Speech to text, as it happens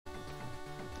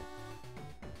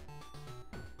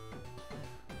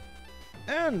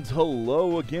And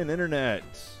hello again, Internet.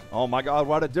 Oh my god,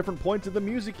 we're at a different point to the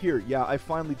music here. Yeah, I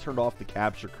finally turned off the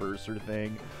capture cursor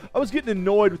thing. I was getting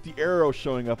annoyed with the arrow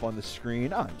showing up on the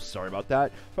screen. I'm sorry about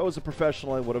that. If I was a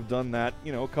professional, I would have done that,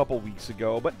 you know, a couple weeks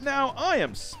ago. But now I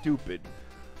am stupid.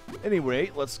 Anyway,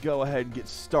 let's go ahead and get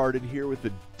started here with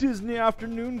the Disney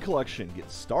Afternoon Collection. Get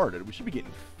started. We should be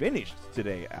getting finished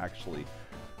today, actually.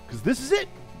 Because this is it.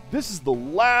 This is the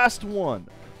last one.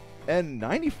 And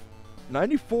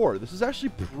 94. This is actually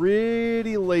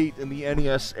pretty late in the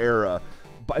NES era.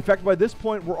 But in fact, by this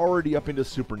point, we're already up into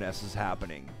Super NES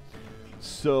happening.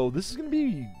 So this is going to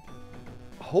be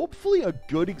hopefully a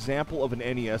good example of an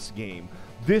NES game.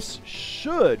 This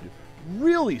should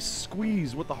really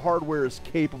squeeze what the hardware is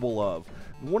capable of.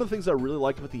 And one of the things I really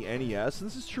like about the NES, and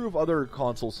this is true of other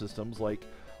console systems like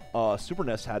Super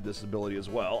NES had this ability as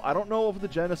well. I don't know if the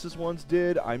Genesis ones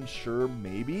did. I'm sure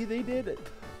maybe they did.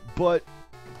 But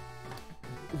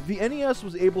the NES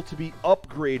was able to be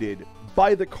upgraded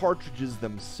by the cartridges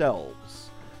themselves.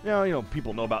 Now, you know,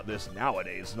 people know about this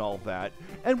nowadays and all of that.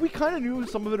 And we kind of knew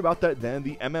some of it about that then.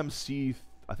 The MMC,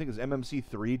 I think it was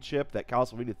MMC3 chip that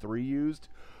Castlevania 3 used.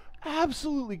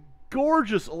 Absolutely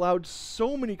gorgeous. Allowed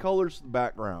so many colors to the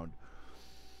background.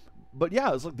 But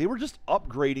yeah, it's like they were just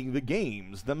upgrading the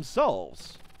games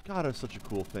themselves. God, that's such a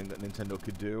cool thing that Nintendo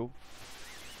could do.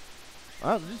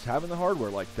 Just having the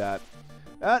hardware like that.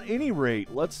 At any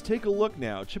rate, let's take a look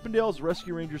now. Chippendale's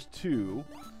Rescue Rangers 2.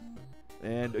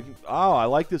 And, oh, I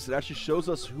like this. It actually shows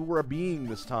us who we're being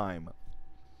this time.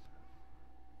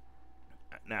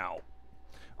 Now,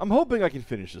 I'm hoping I can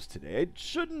finish this today.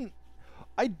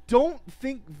 I don't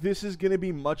think this is going to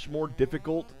be much more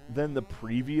difficult than the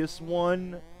previous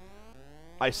one.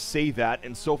 I say that,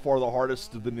 and so far the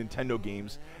hardest of the Nintendo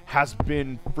games has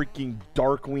been freaking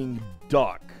Darkwing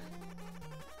Duck.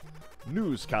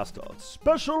 Newscaster,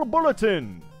 special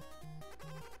bulletin!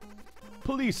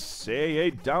 Police say a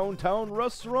downtown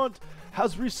restaurant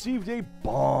has received a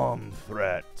bomb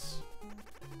threat.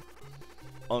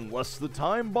 Unless the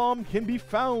time bomb can be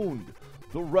found,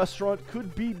 the restaurant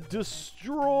could be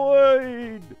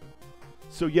destroyed.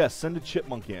 So yes, send a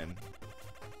chipmunk in.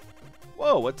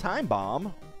 Whoa, a time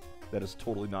bomb? That is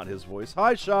totally not his voice.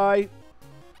 Hi, Shy.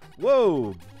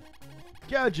 Whoa,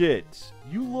 Gadget,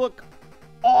 you look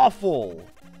awful.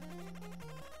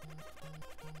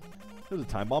 There's a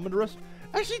time bomb in the rest.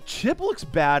 Actually, Chip looks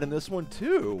bad in this one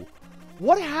too.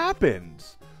 What happened?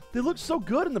 They looked so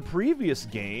good in the previous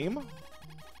game. I'm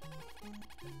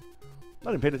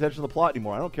not even paying attention to the plot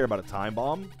anymore. I don't care about a time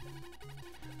bomb.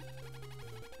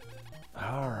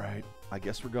 Alright, I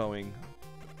guess we're going.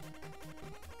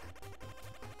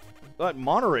 That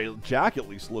Monterey Jack at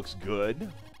least looks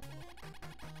good.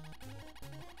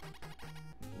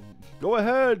 Go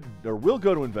ahead, or we'll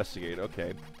go to investigate.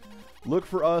 Okay. Look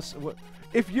for us.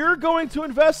 If you're going to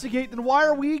investigate, then why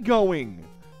are we going?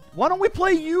 Why don't we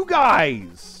play you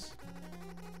guys?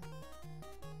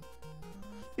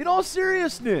 In all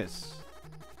seriousness.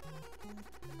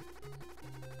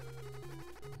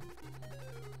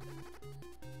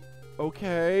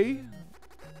 Okay.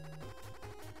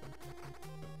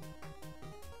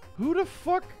 Who the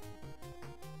fuck?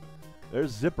 There's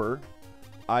Zipper.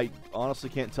 I honestly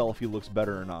can't tell if he looks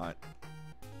better or not.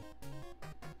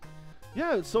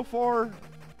 Yeah, so far...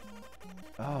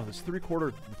 Oh, this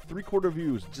three-quarter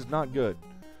view is just not good.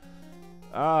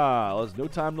 There's no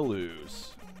time to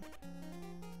lose.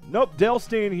 Nope, Dale's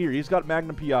staying here. He's got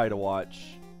Magnum PI to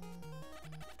watch.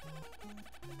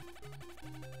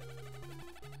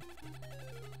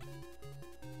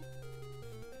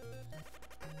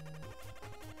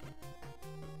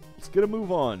 Let's get a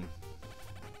move on.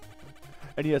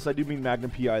 And yes, I do mean Magnum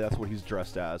PI. That's what he's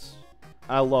dressed as.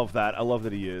 I love that. I love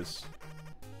that he is.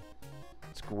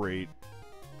 It's great.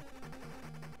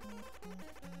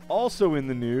 Also in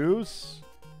the news,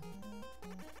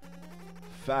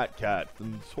 Fat Cat, the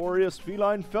notorious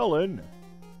feline felon,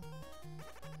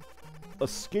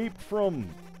 escaped from,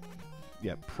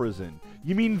 prison.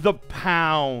 You mean the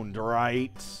pound,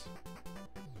 right?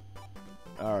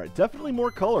 Alright, definitely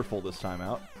more colorful this time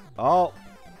out. Oh.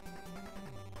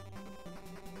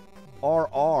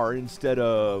 RR instead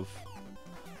of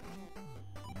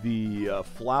the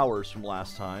flowers from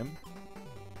last time.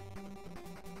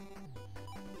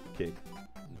 Okay.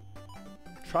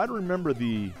 Try to remember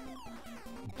the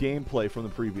gameplay from the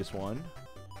previous one.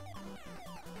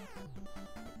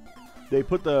 They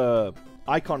put the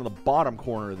icon in the bottom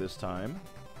corner this time.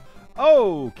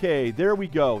 Okay, there we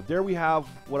go. There we have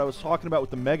what I was talking about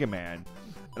with the Mega Man.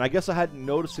 And I guess I hadn't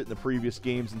noticed it in the previous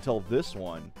games until this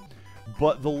one.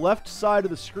 But the left side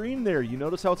of the screen there, you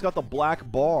notice how it's got the black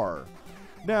bar.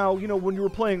 Now, you know, when you were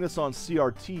playing this on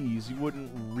CRTs, you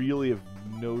wouldn't really have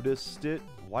noticed it.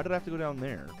 Why did I have to go down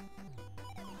there?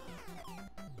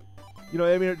 You know,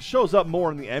 I mean, it shows up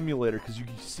more in the emulator because you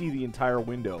can see the entire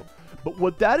window. But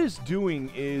what that is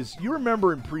doing is, you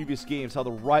remember in previous games how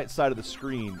the right side of the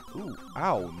screen... Ooh,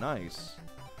 ow, nice.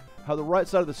 How the right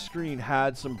side of the screen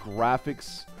had some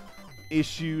graphics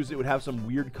issues. It would have some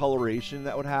weird coloration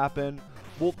that would happen.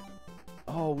 Well,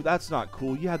 oh, that's not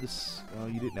cool. You had this... Oh,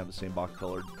 you didn't have the same box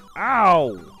colored.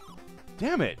 Ow!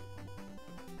 Damn it.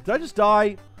 Did I just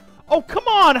die? Oh, come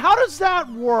on! How does that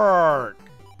work?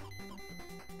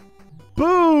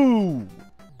 Boo!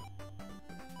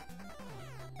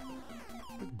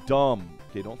 Dumb.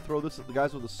 Okay, don't throw this at the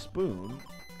guys with a spoon,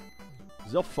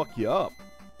 because they'll fuck you up.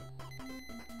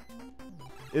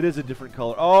 It is a different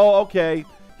color. Oh, okay.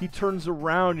 He turns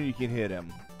around and you can hit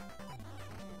him.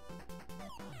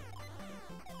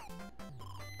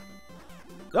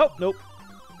 Nope, nope.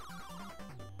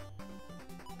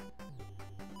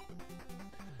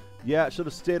 Yeah, it should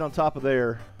have stayed on top of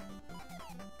there.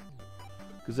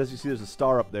 Because as you see, there's a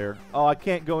star up there. Oh, I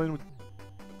can't go in with...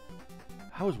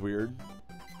 That was weird.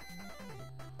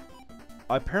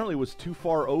 I apparently was too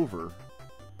far over.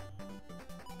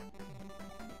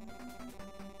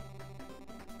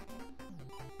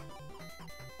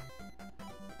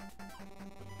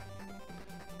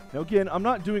 Now again, I'm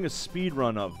not doing a speed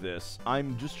run of this.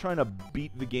 I'm just trying to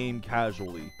beat the game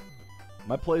casually.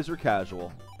 My plays are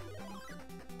casual.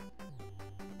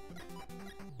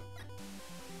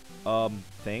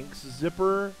 Thanks,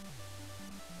 Zipper.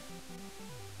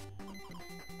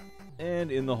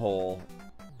 And in the hole.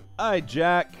 Alright,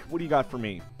 Jack. What do you got for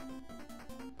me?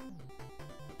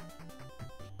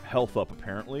 Health up,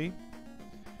 apparently.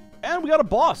 And we got a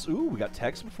boss. Ooh, we got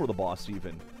text before the boss,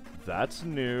 even. That's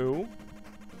new.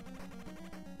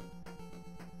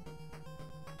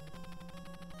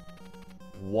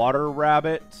 Water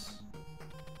rabbit.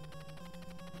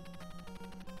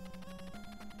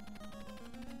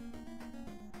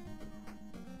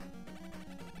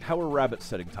 How are rabbits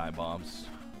setting time bombs?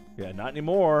 Yeah, not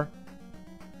anymore.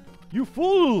 You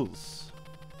fools!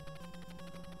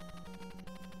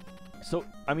 So,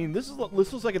 I mean, this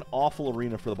was like an awful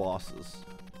arena for the bosses.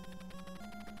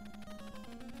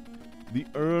 The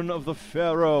Urn of the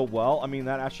Pharaoh. Well, I mean,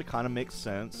 that actually kind of makes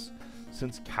sense,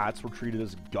 since cats were treated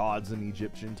as gods in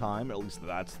Egyptian time. At least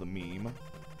that's the meme.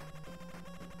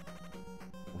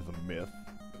 Or the myth.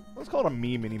 Let's call it a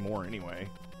meme anymore, anyway.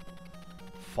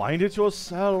 Find it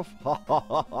yourself.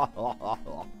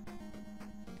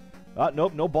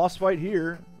 Nope, no boss fight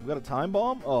here. We got a time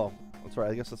bomb? Oh, that's right.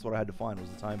 I guess that's what I had to find, was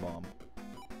the time bomb.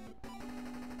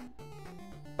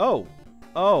 Oh.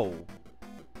 Oh.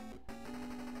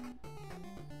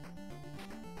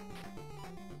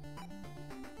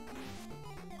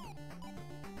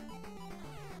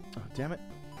 Oh, damn it.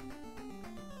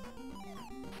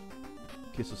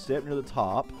 Okay, so stay up near the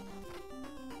top,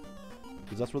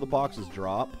 because that's where the boxes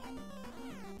drop.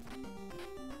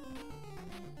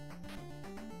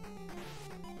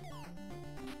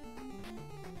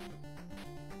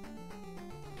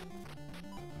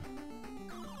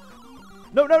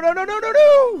 No, no, no, no, no, no,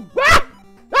 no! Ah!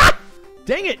 Ah!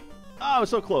 Dang it! Oh, I was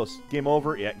so close. Game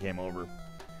over? Yeah, game over.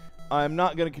 I'm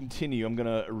not going to continue. I'm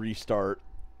going to restart.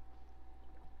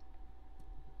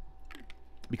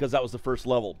 Because that was the first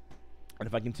level. And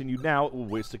if I continued now, it will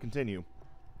waste to continue.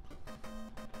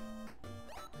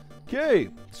 Okay,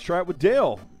 let's try it with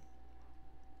Dale.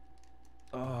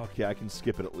 Oh, okay, I can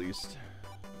skip it at least.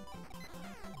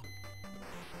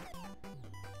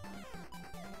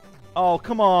 Oh,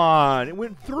 come on. It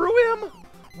went through him?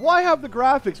 Why have the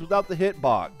graphics without the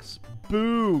hitbox?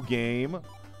 Boo, game.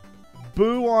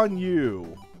 Boo on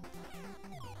you.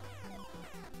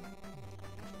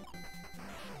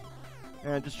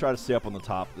 And just try to stay up on the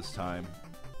top this time.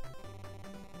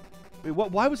 Wait,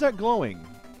 what? Why was that glowing?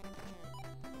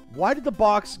 Why did the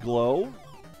box glow?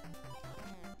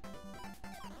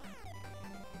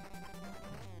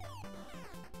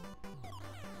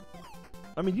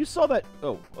 I mean, you saw that...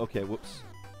 Oh, okay, whoops.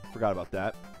 Forgot about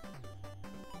that.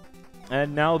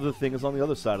 And now the thing is on the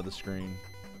other side of the screen.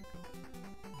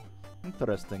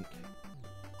 Interesting.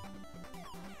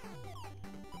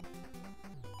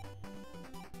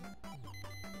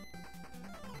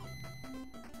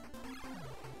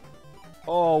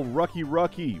 Oh, Rucky,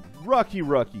 Rucky. Rucky,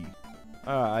 Rucky.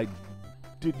 I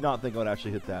did not think I would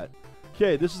actually hit that.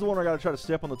 Okay, this is the one where I gotta try to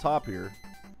stay up on the top here.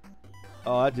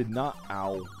 Oh, that did not,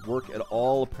 ow, work at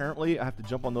all, apparently. I have to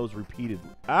jump on those repeatedly.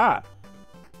 Ah!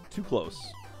 Too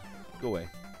close. Go away.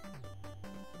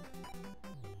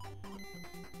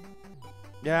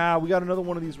 Yeah, we got another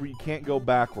one of these where you can't go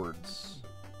backwards.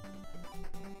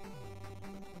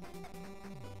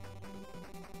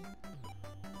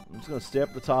 going to stay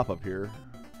up the top up here.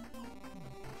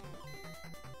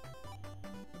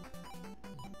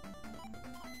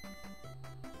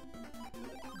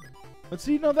 But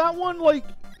see, now that one, like,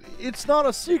 it's not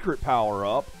a secret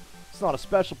power-up. It's not a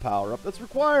special power-up that's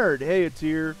required. Hey, it's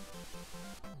here.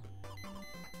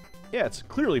 Yeah, it's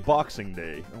clearly Boxing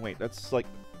Day. Oh, wait, that's like...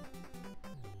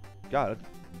 God,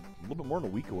 a little bit more than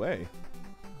a week away.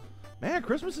 Man,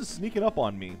 Christmas is sneaking up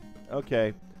on me.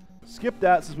 Okay. Skip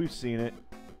that since we've seen it.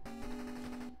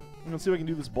 Let's see if I can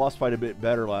do this boss fight a bit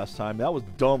better last time. That was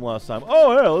dumb last time.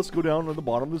 Oh, yeah, let's go down to the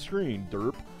bottom of the screen.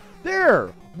 Derp. There!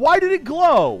 Why did it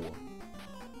glow?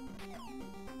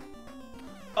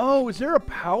 Oh, is there a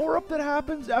power-up that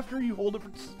happens after you hold it for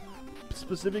a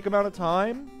specific amount of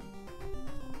time?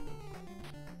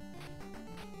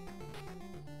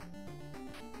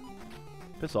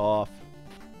 Piss off.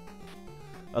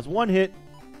 That's one hit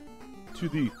to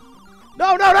the...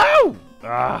 No, no, no!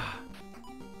 Ah.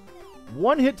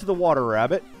 One hit to the water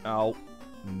rabbit. Ow.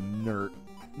 Nerd.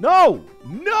 No!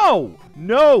 No!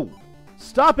 No!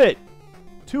 Stop it!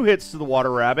 2 hits to the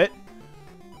water rabbit.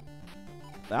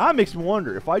 That makes me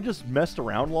wonder, if I just messed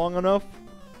around long enough,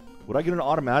 would I get an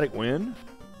automatic win?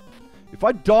 If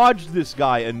I dodged this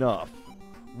guy enough,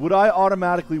 would I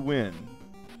automatically win?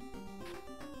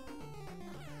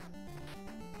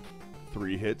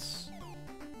 3 hits.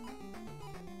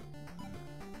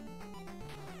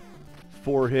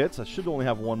 4 hits. I should only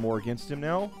have 1 more against him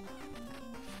now.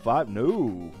 5.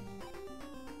 No.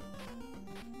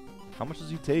 How much does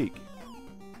he take?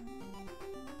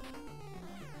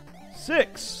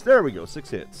 6. There we go. 6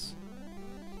 hits.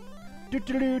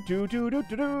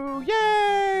 Do-do-do-do-do-do-do-do.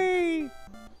 Yay!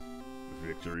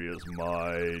 Victory is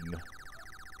mine.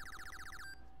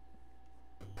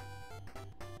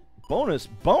 Bonus.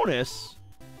 Bonus?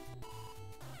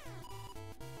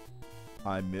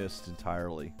 I missed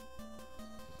entirely.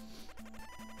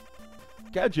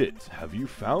 Gadget, have you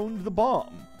found the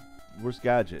bomb? Where's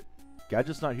Gadget?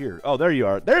 Gadget's not here. Oh, there you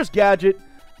are. There's Gadget.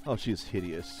 Oh, she is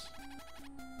hideous.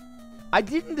 I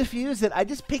didn't defuse it. I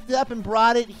just picked it up and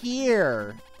brought it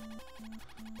here.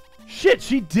 Shit,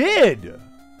 she did.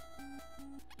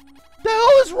 The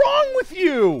hell is wrong with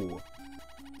you?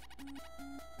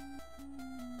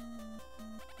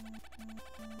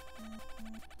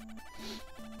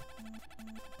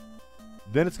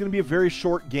 Then it's going to be a very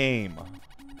short game.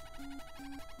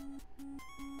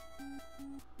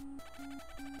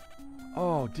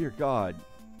 Oh, dear God.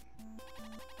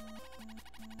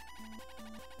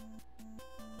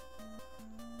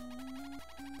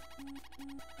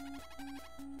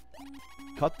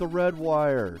 Cut the red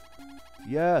wire.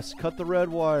 Yes, cut the red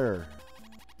wire.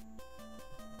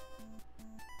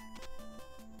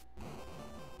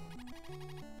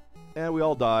 And we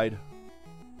all died.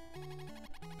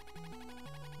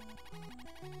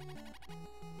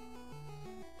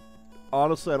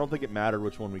 Honestly, I don't think it mattered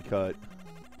which one we cut.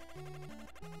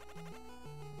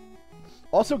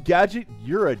 Also, Gadget,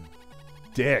 you're a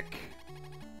dick.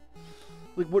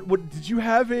 Like, what did you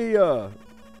have a,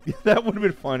 that would have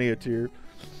been funny, a tear.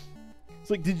 It's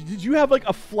like, did you have, like,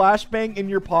 a flashbang in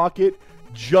your pocket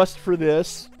just for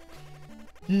this?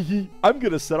 I'm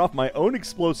gonna set off my own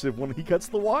explosive when he cuts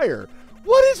the wire.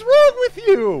 What is wrong with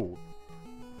you?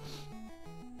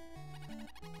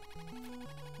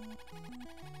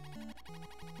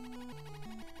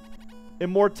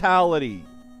 Immortality.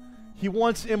 He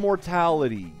wants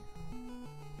immortality.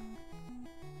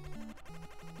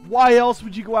 Why else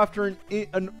would you go after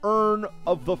an urn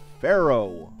of the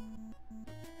Pharaoh?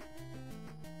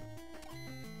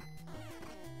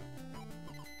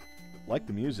 Like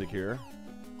the music here.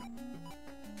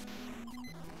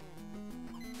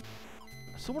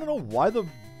 I still want to know why the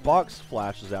box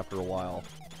flashes after a while.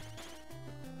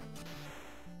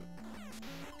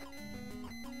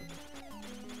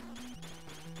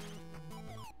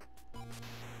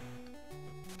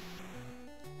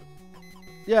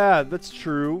 Yeah, that's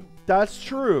true. That's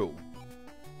true.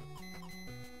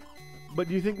 But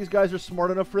do you think these guys are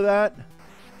smart enough for that?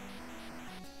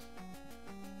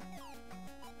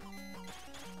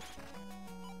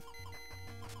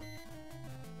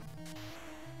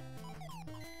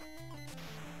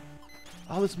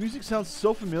 Oh, this music sounds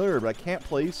so familiar, but I can't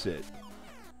place it.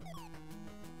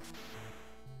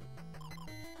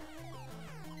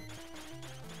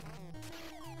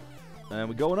 And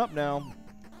we're going up now.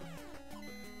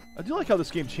 I do like how this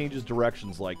game changes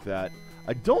directions like that.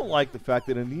 I don't like the fact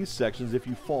that in these sections, if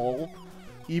you fall,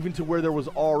 even to where there was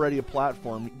already a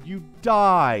platform, you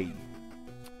die.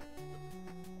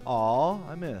 Aw,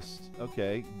 I missed.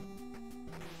 Okay.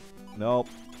 Nope.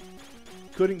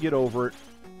 Couldn't get over it.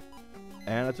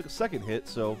 And I took a second hit,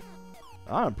 so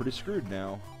I'm pretty screwed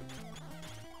now.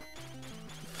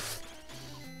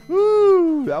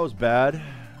 Woo! That was bad.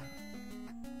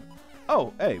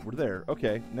 Oh, hey, we're there.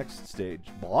 Okay, next stage.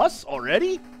 Boss?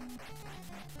 Already?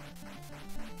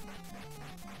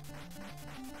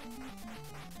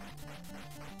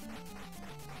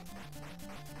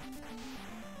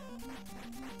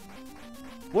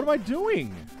 What am I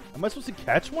doing? Am I supposed to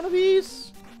catch one of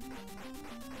these?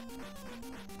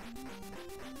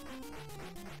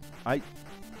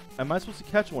 Am I supposed to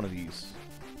catch one of these?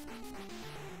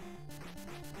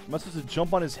 Am I supposed to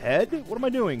jump on his head? What am I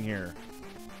doing here?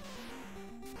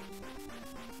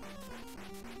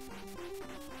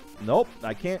 Nope,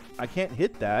 I can't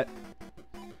hit that.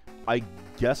 I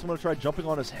guess I'm gonna try jumping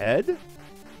on his head.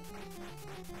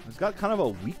 It's got kind of a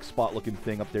weak spot looking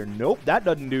thing up there. Nope, that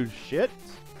doesn't do shit.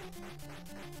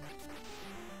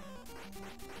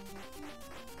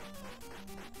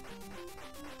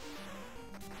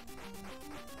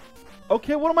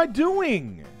 Okay, what am I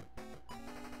doing?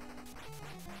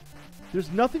 There's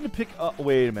nothing to pick up.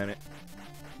 Wait a minute.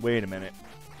 Wait a minute.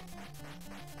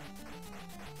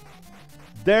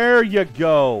 There you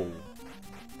go.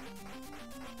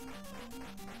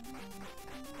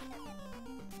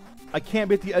 I can't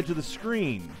be at the edge of the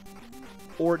screen.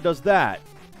 Or it does that.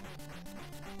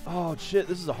 Oh, shit.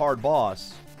 This is a hard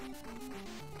boss.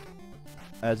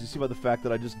 As you see by the fact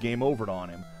that I just game overed on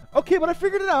him. Okay, but I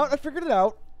figured it out. I figured it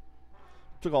out.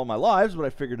 Took all my lives, but I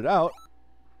figured it out.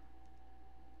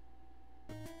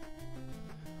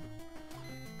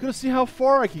 Gonna see how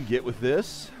far I can get with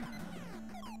this.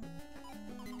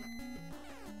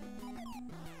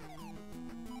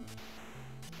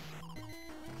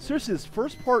 Seriously, this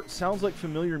first part sounds like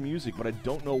familiar music, but I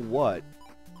don't know what.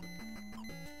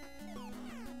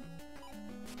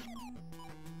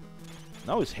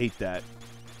 I always hate that.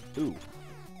 Ooh.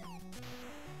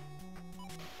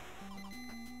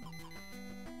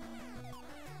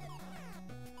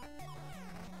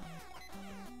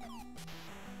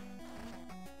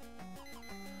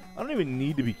 I don't even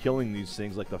need to be killing these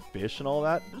things like the fish and all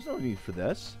that. There's no need for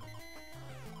this.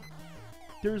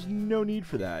 There's no need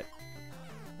for that.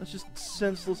 That's just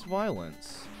senseless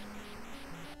violence.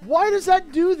 Why does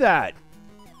that do that?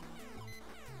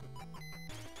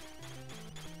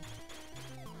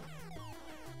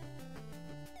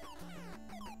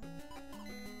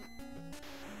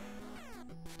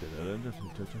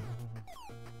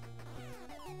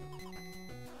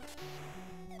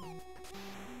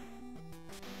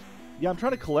 Yeah, I'm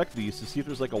trying to collect these to see if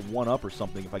there's like a 1-up or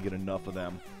something if I get enough of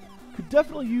them. Could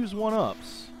definitely use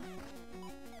 1-ups.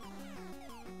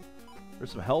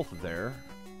 There's some health there.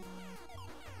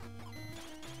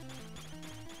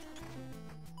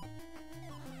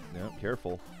 No,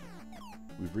 careful.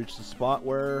 We've reached the spot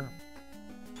where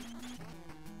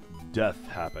death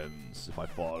happens if I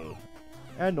fall.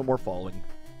 And no more falling.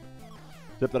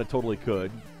 Except that I totally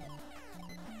could.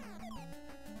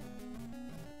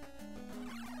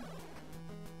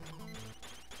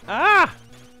 Ah!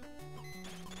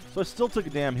 So I still took a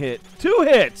damn hit. 2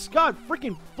 hits! God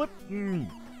freaking flip.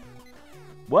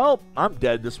 Well, I'm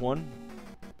dead this one.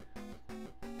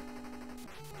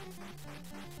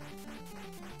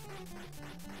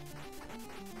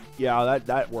 Yeah,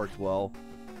 that worked well.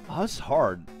 Oh, that's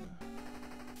hard.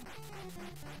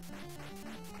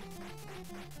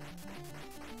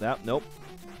 Nope.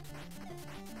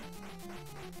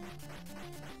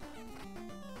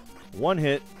 1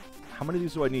 hit. How many of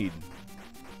these do I need?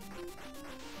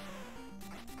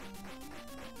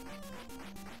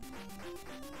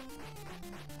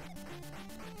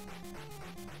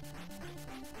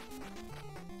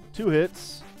 Two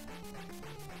hits.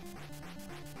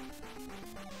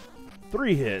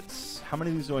 3 hits. How many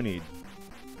of these do I need?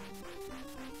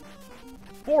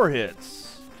 4 hits.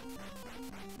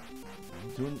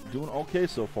 Doing okay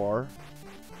so far.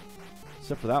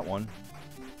 Except for that one.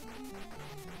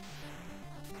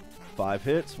 5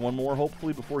 hits. 1 more,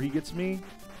 hopefully, before he gets me.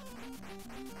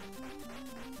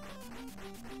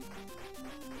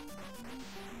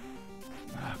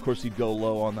 Of course, he'd go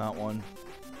low on that one.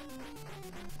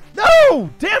 No!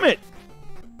 Damn it!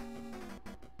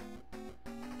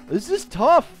 This is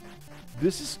tough.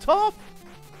 This is tough.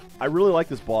 I really like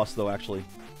this boss, though, actually.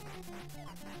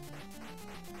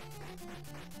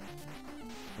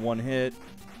 1 hit.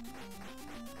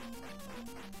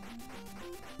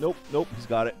 Nope, he's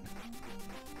got it.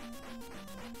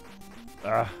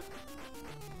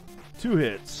 2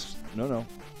 hits. No.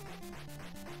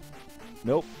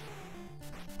 Nope.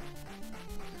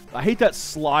 I hate that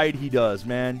slide he does,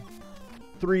 man.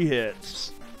 3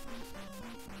 hits.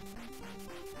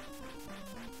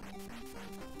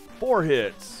 4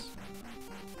 hits.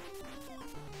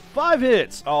 5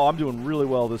 hits. Oh, I'm doing really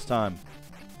well this time.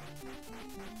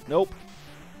 Nope.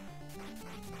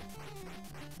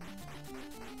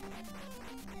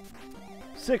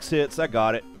 Six hits. I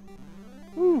got it.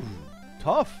 Ooh,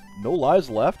 tough. No lives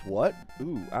left. What?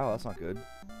 Ooh, ow, that's not good.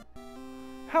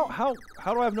 How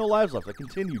do I have no lives left? I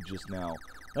continued just now.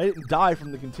 I didn't die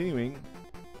from the continuing.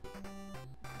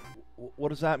 What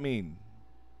does that mean?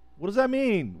 What does that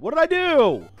mean? What did I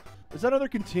do? Is that another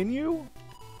continue?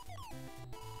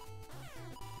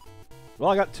 Well,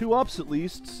 I got 2 ups at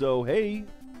least, so hey.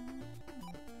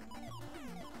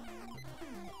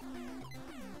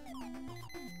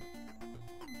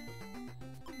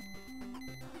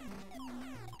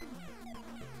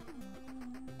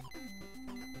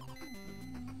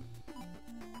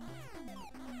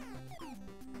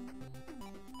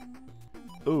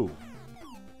 Ooh.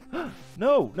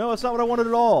 No, that's not what I wanted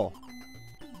at all.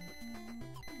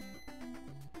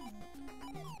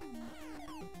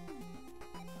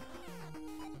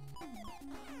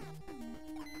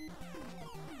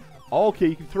 Okay,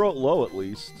 you can throw it low at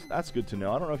least. That's good to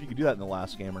know. I don't know if you could do that in the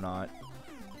last game or not.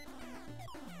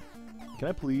 Can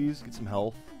I please get some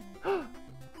health?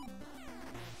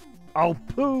 Oh,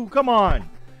 poo! Come on!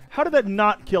 How did that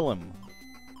not kill him?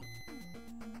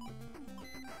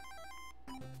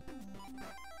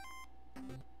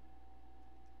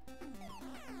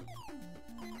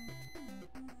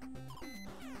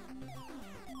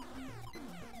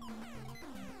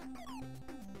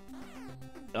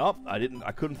 Oh,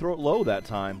 I couldn't throw it low that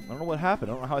time. I don't know what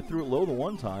happened. I don't know how I threw it low the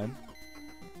one time.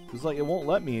 It's like it won't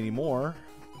let me anymore.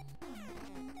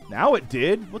 Now it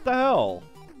did? What the hell?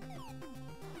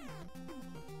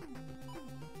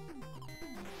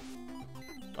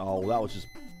 Oh, well, that was just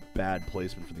bad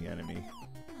placement for the enemy.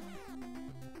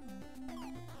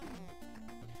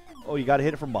 Oh, you gotta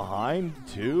hit it from behind,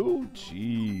 too?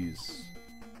 Jeez.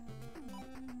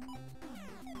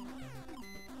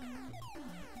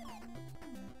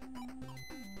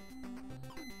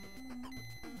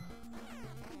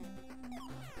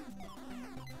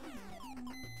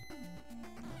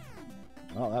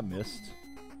 Oh, that missed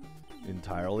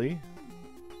entirely.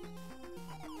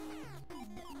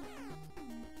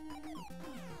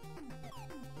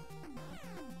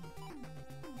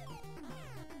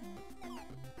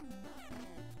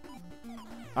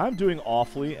 I'm doing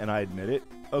awfully, and I admit it.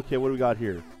 Okay, what do we got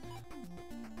here?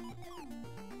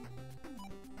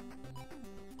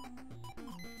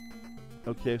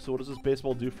 Okay, so what does this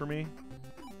baseball do for me?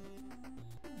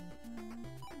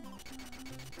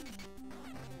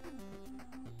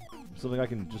 Something I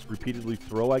can just repeatedly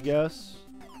throw, I guess.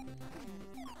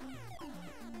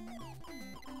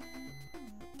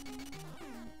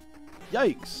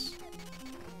 Yikes!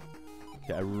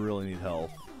 Okay, I really need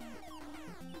health.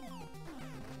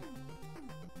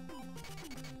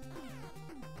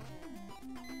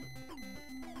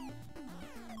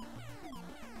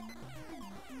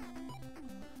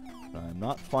 I'm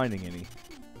not finding any.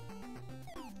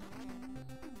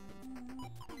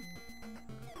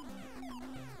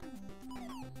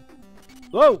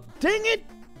 Oh, dang it!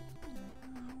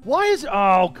 Why is...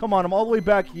 Oh, come on, I'm all the way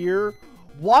back here.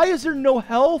 Why is there no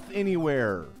health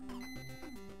anywhere?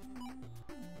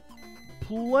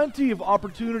 Plenty of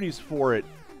opportunities for it,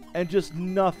 and just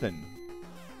nothing.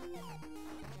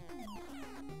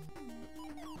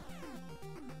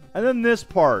 And then this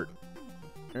part.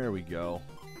 There we go.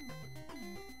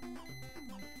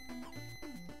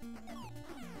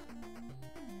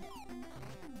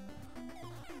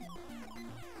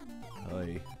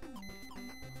 Hey.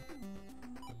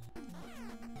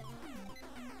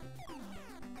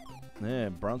 Yeah,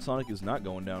 Brown Sonic is not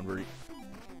going down very...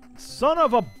 Son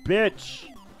of a bitch!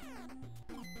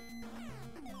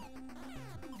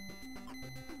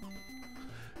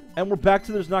 And we're back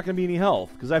to there's not going to be any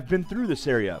health, because I've been through this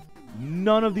area.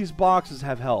 None of these boxes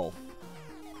have health.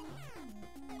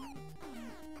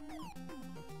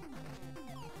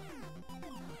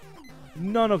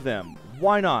 None of them.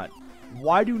 Why not?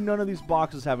 Why do none of these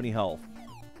boxes have any health?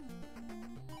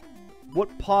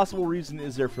 What possible reason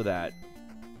is there for that?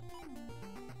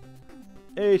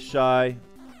 Hey, Shy.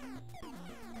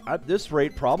 At this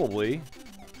rate, probably.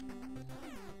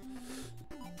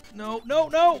 No, no,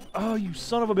 no! Oh, you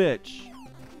son of a bitch.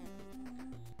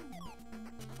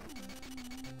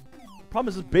 Problem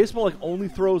is, this baseball like only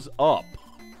throws up.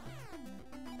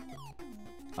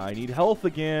 I need health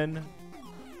again.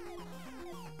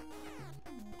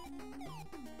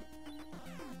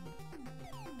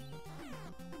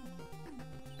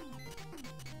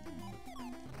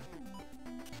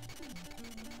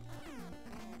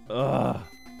 Ugh.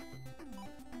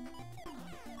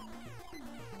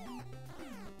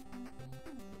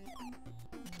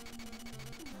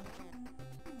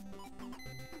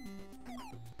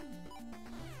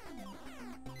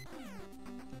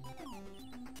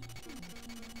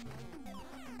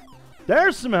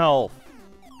 There's some health.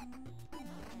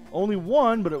 Only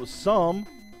one, but it was some.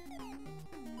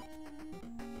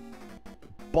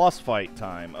 Boss fight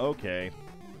time. Okay.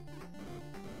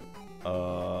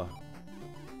 No,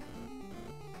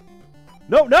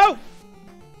 no!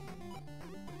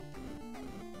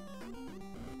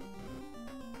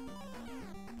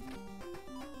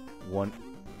 One.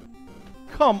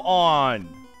 Come on!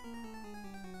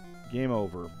 Game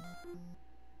over.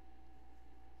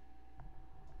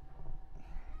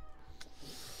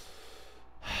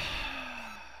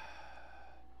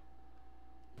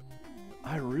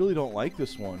 I really don't like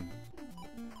this one.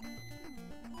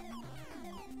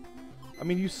 I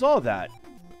mean, you saw that.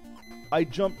 I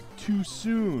jumped too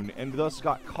soon and thus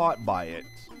got caught by it.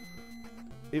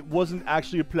 It wasn't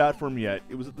actually a platform yet.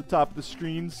 It was at the top of the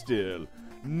screen still.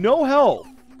 No health.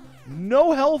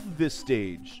 No health at this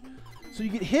stage. So you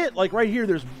get hit, like right here,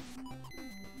 there's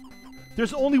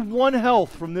only one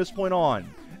health from this point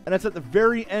on. And that's at the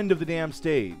very end of the damn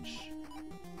stage.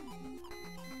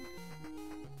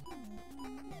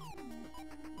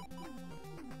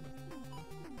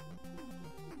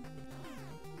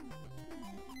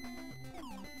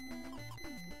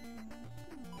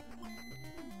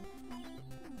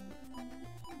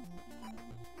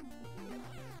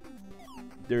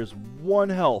 There's one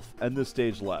health and this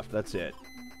stage left. That's it.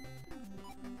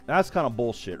 That's kind of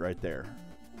bullshit right there.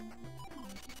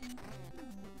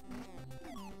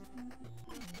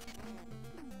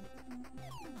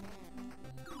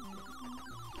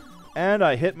 And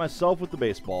I hit myself with the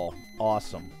baseball.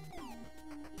 Awesome.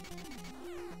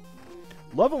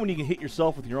 Love it when you can hit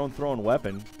yourself with your own thrown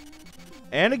weapon.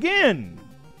 And again!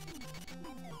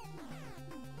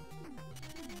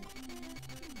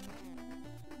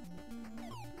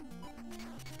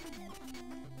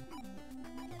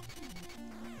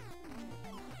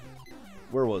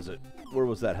 Where was it? Where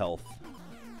was that health?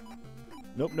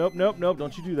 Nope, nope, nope, nope.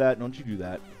 Don't you do that. Don't you do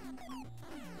that.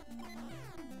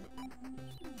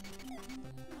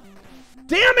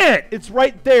 Damn it! It's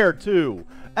right there, too.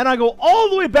 And I go all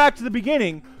the way back to the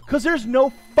beginning because there's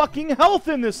no fucking health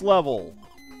in this level.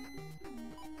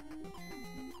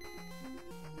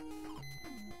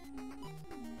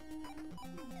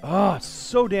 Ah,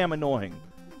 so damn annoying.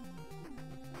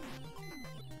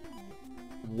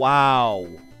 Wow.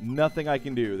 Nothing I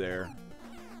can do there.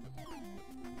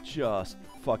 Just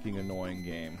fucking annoying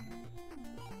game.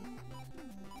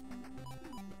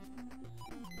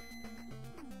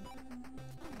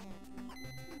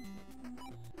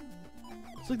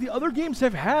 It's like the other games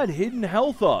have had hidden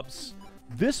health ups.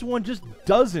 This one just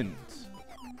doesn't.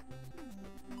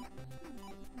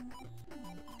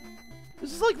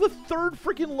 This is like the third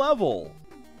freaking level.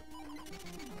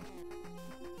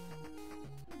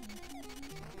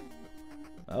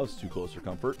 That was too close for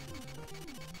comfort.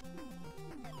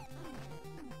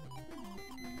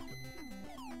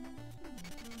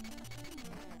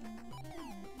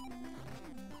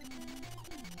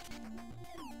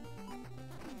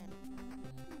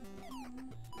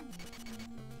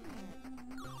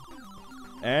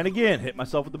 And again, hit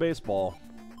myself with the baseball.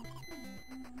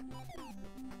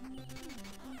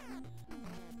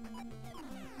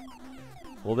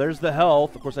 Well, there's the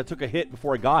health. Of course, I took a hit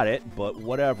before I got it, but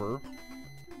whatever.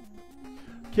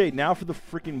 Okay, now for the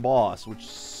freaking boss, which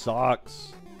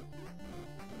sucks.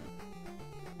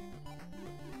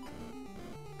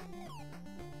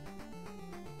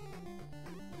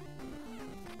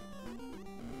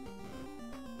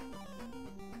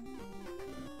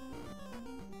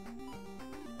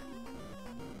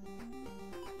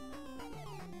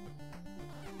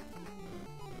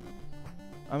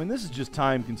 I mean, this is just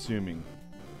time consuming.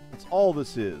 That's all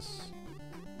this is.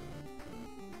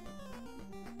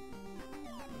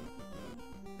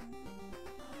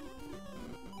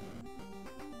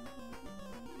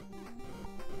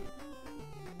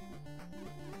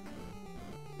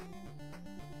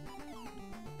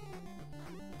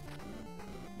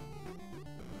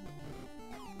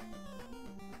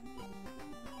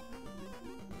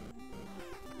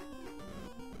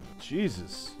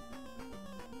 Jesus.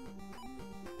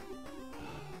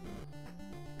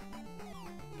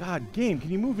 God, game,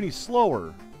 can you move any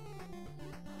slower?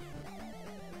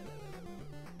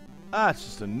 Ah, it's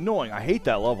just annoying. I hate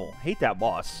that level. Hate that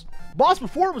boss. Boss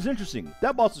before it was interesting.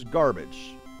 That boss is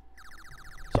garbage.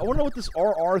 So I want to know what this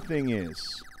RR thing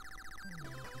is.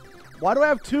 Why do I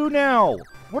have two now?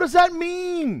 What does that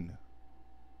mean?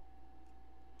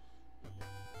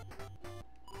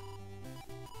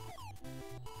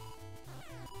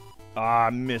 Ah,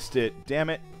 missed it. Damn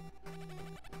it.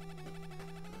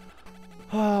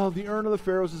 Oh, the Urn of the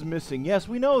Pharaohs is missing. Yes,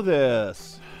 we know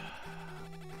this.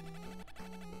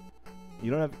 You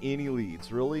don't have any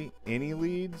leads. Really? Any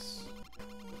leads?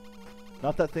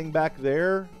 Not that thing back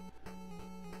there?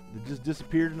 That just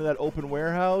disappeared into that open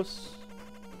warehouse?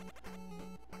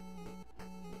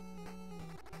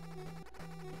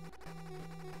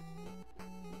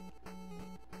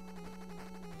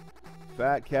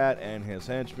 Fat Cat and his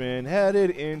henchmen headed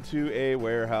into a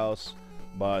warehouse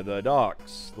by the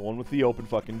docks. The one with the open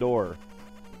fucking door.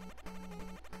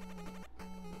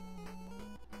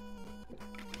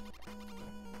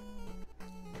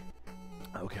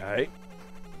 Okay.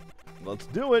 Let's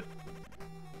do it.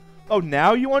 Oh,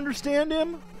 now you understand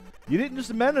him? You didn't just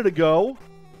a minute ago.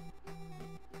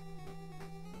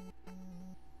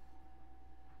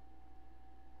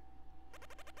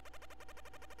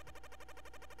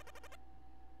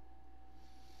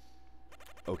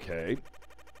 Okay.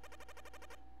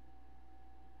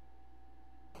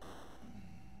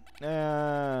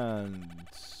 And...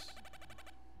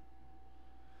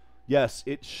 yes,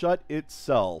 it shut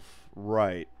itself.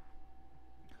 Right.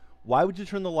 Why would you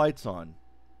turn the lights on?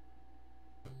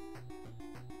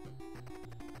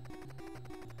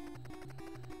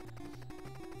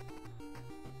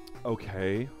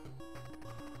 Okay.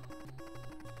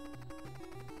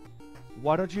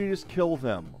 Why don't you just kill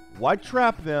them? Why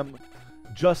trap them?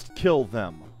 Just kill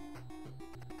them.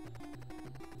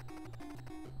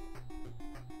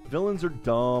 Villains are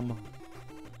dumb.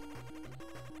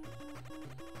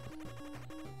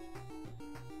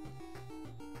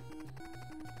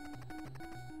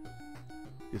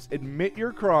 Just admit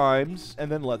your crimes and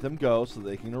then let them go so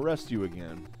they can arrest you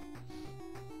again.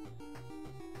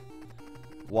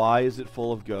 Why is it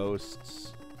full of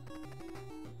ghosts?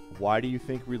 Why do you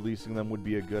think releasing them would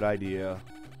be a good idea?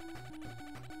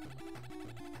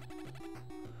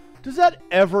 Does that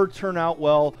ever turn out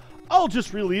well? I'll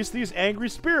just release these angry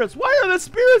spirits. Why are the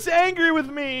spirits angry with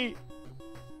me?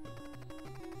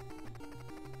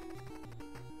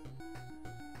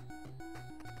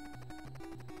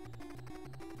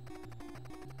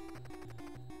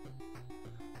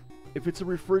 If it's a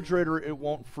refrigerator, it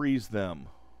won't freeze them.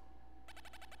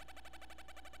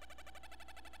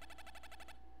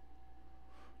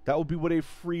 That would be what a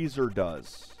freezer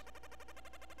does.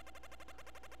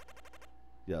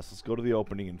 Yes, let's go to the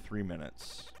opening in 3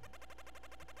 minutes.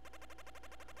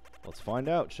 Let's find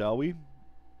out, shall we?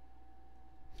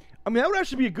 I mean, that would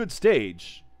actually be a good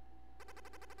stage.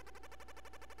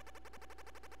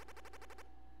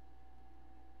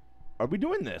 Are we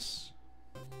doing this?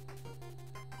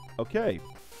 Okay.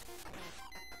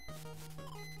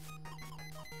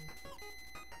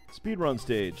 Speedrun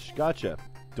stage. Gotcha.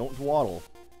 Don't dwaddle.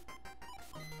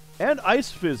 And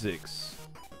ice physics.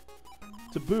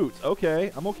 To boot.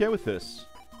 Okay, I'm okay with this.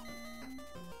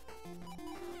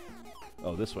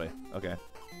 Oh, this way. Okay.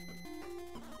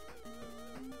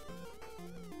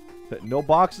 No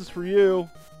boxes for you.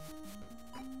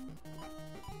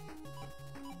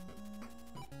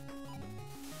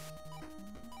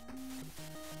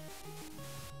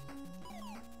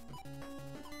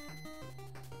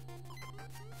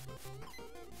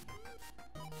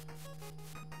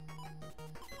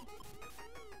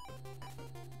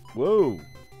 Whoa.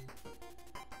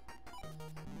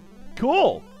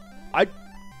 Cool. I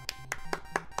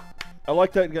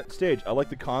like that stage. I like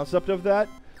the concept of that.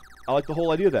 I like the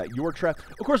whole idea of that. You are trapped.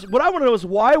 Of course, what I want to know is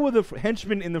why were the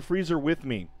henchmen in the freezer with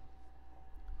me?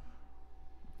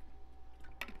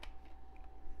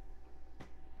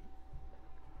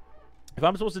 If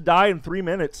I'm supposed to die in 3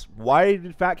 minutes, why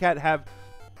did Fat Cat have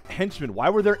henchmen? Why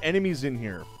were there enemies in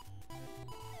here?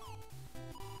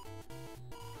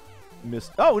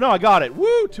 Missed. Oh, no, I got it.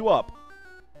 Woo, 2 up.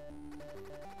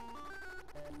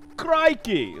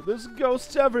 Crikey, there's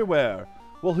ghosts everywhere.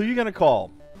 Well, who are you going to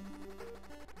call?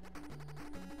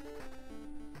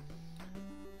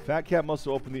 Fat Cat must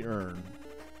have opened the urn.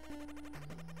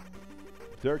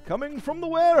 They're coming from the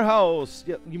warehouse.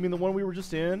 Yeah, you mean the one we were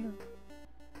just in?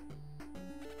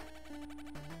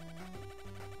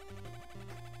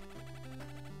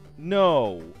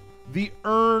 No, the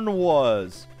urn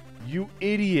was. You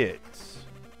idiot.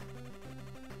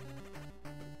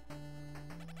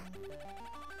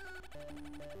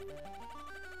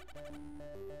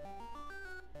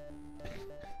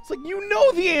 It's like, you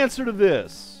know the answer to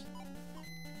this.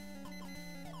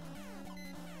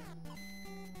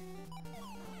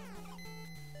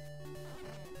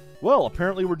 Well,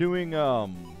 apparently we're doing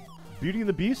Beauty and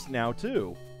the Beast now,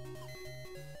 too.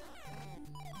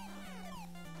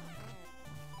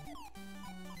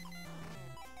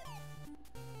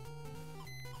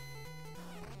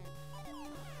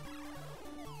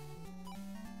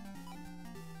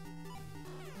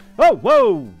 Oh,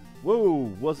 whoa!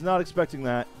 Whoa, was not expecting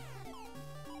that.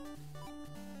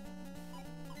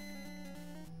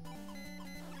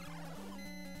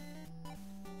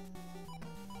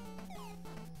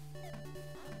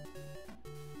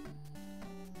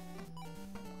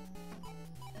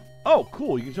 Oh,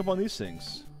 cool. You can jump on these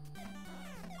things.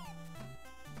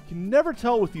 You can never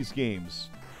tell with these games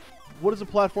what is a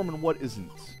platform and what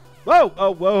isn't. Whoa!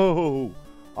 Oh, whoa!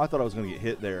 I thought I was going to get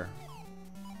hit there.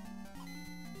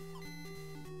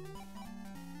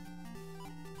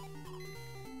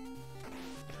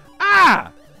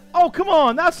 Ah! Oh, come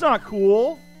on. That's not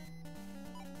cool.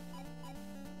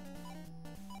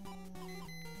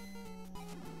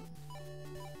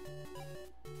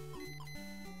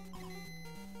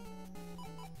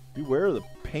 Beware of the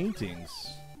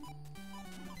paintings.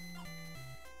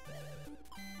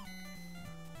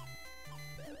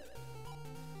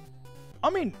 I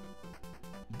mean,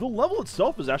 the level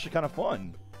itself is actually kind of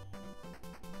fun.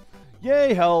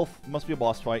 Yay, health. Must be a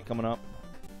boss fight coming up.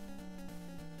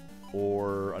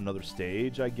 Or another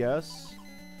stage, I guess.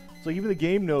 So even the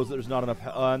game knows that there's not enough,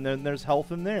 and then there's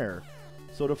health in there.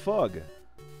 So to fug.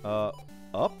 Up?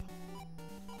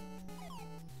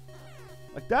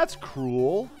 Like, that's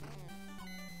cruel.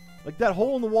 Like, that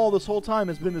hole in the wall this whole time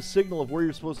has been the signal of where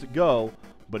you're supposed to go,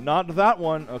 but not to that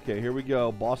one. Okay, here we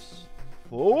go. Boss.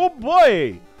 Oh,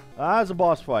 boy! That's a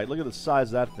boss fight. Look at the size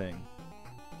of that thing.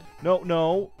 No,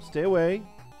 no. Stay away.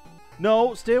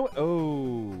 No, stay away.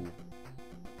 Oh.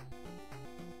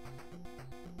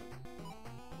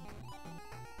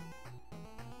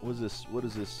 What is this? What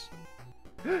is this?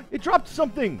 It dropped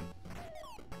something!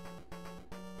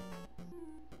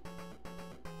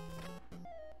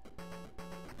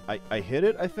 I hit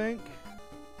it, I think.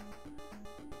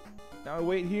 Now I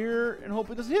wait here and hope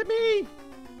it doesn't hit me!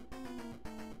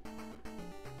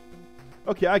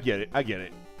 Okay, I get it. I get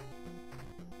it.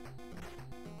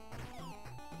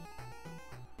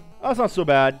 That's not so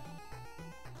bad.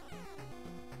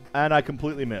 And I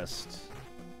completely missed.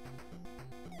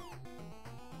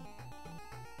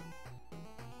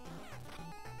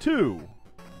 Two.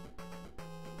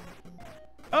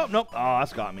 Oh, nope. Oh,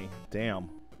 that's got me. Damn.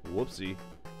 Whoopsie.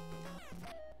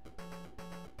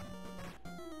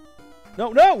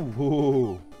 No, no!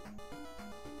 Ooh.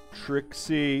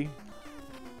 Trixie.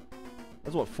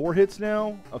 That's what, 4 hits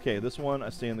now? Okay, this one, I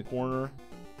stay in the corner.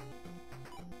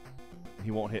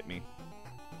 He won't hit me.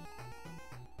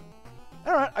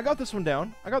 Alright, I got this one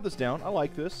down. I got this down. I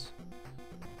like this.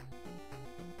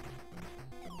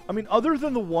 I mean, other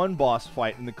than the one boss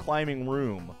fight in the climbing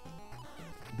room,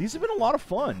 these have been a lot of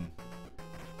fun.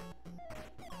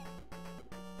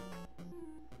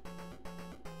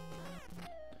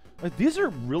 Like, these are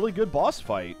really good boss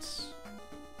fights.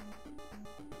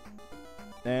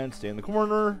 And stay in the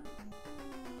corner.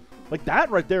 Like,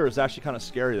 that right there is actually kind of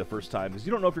scary the first time, because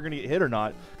you don't know if you're going to get hit or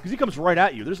not, because he comes right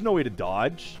at you. There's no way to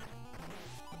dodge.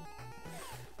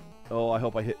 Oh, I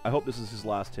hope this is his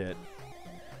last hit.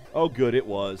 Oh, good, it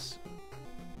was.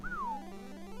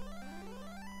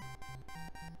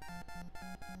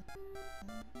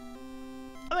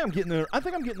 I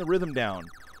think I'm getting the rhythm down.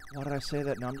 Why did I say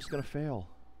that? Now I'm just gonna fail.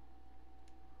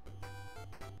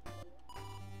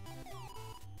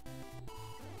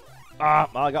 Ah,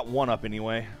 well, I got one up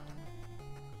anyway.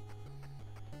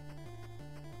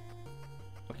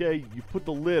 Okay, you put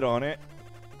the lid on it.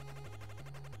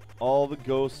 All the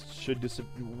ghosts should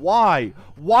disappear. Why?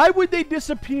 Why would they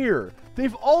disappear?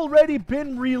 They've already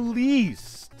been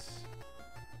released.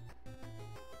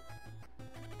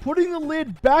 Putting the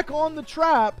lid back on the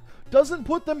trap doesn't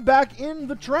put them back in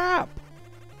the trap.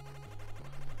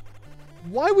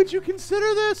 Why would you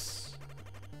consider this?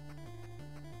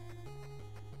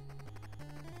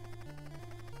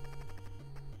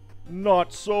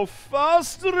 Not so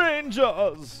fast,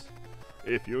 Rangers!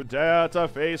 If you dare to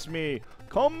face me,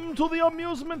 come to the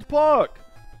amusement park.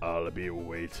 I'll be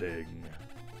waiting.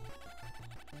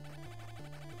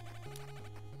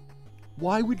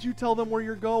 Why would you tell them where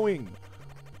you're going?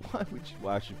 Why would you?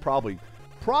 Well, actually, probably.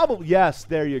 Yes,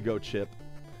 there you go, Chip.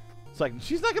 It's like,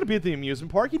 she's not going to be at the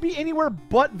amusement park. He'd be anywhere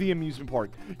but the amusement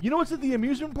park. You know what's at the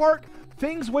amusement park?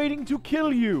 Things waiting to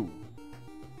kill you.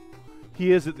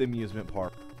 He is at the amusement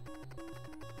park.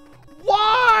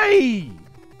 Why?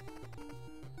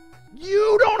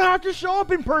 You don't have to show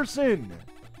up in person.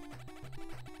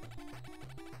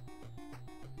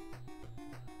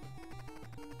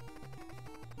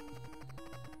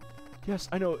 Yes,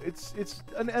 I know, it's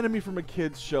an enemy from a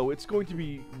kid's show. It's going to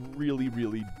be really,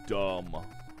 really dumb.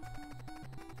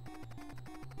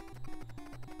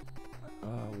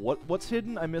 What's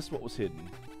hidden? I missed what was hidden.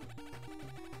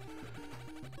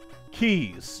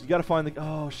 Keys. You gotta find the...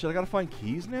 Oh, shit, I gotta find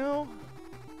keys now?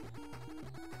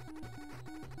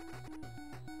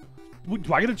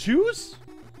 Do I get to choose?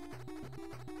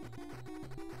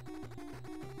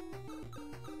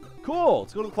 Cool.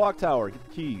 Let's go to the clock tower. Get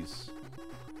the keys.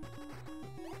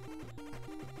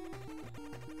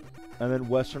 And then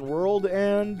Western World,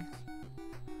 and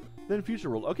then Future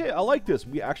World. Okay, I like this.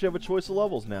 We actually have a choice of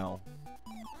levels now.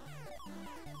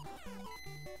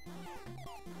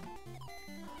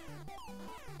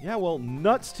 Yeah, well,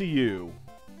 nuts to you.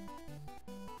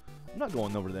 I'm not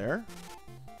going over there.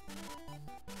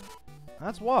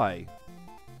 That's why.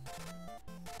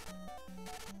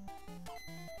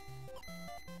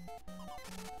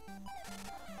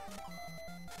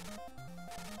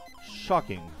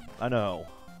 Shocking. I know.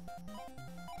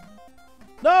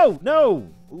 No! No!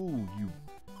 Ooh, you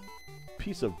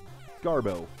piece of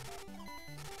garbo.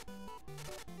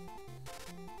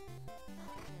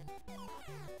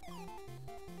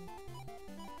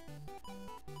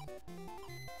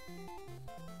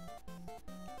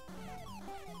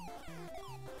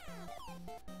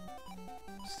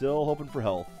 Still hoping for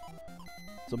health.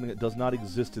 Something that does not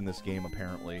exist in this game,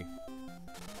 apparently.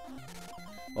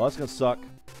 Well, that's gonna suck.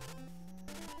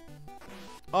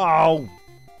 Oh!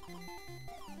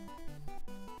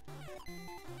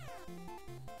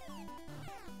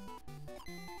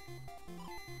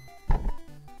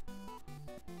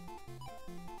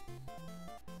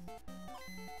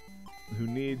 Who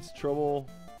needs trouble?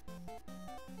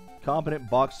 Competent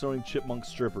box-throwing chipmunk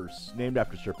strippers. Named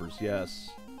after strippers,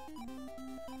 yes.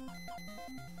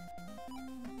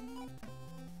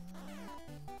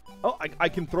 Oh, I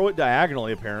can throw it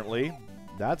diagonally, apparently.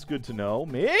 That's good to know.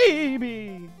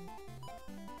 Maybe!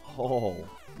 Oh.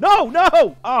 No,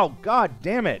 no! Oh, god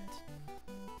damn it!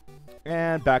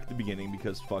 And back to the beginning,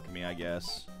 because fuck me, I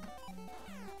guess.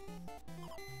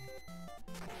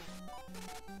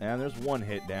 And there's one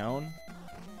hit down.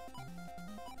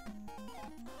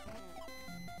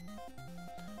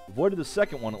 Avoided the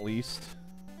second one, at least.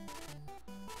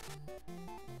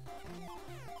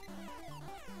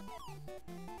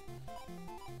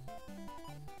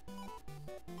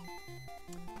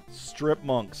 Strip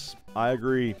monks. I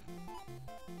agree.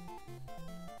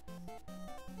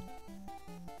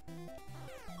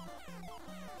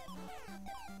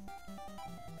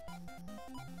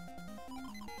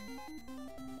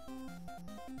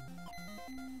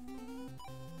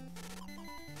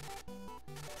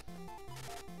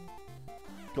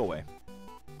 Go away.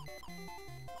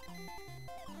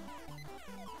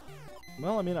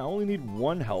 Well, I mean, I only need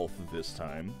one health this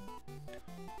time.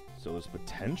 So there's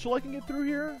potential I can get through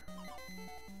here?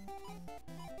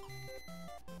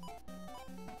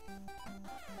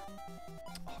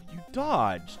 Oh, you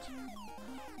dodged.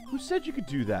 Who said you could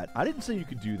do that? I didn't say you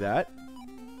could do that.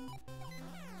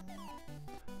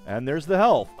 And there's the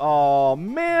health. Oh,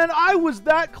 man, I was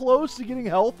that close to getting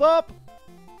health up?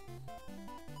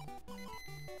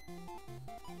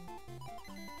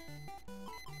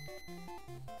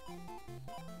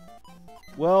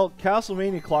 Well,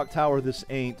 Castlevania Clock Tower this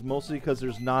ain't, mostly because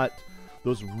there's not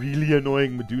those really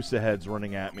annoying Medusa heads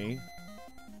running at me.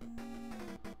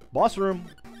 Boss room.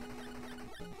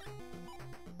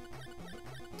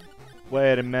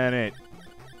 Wait a minute.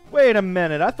 Wait a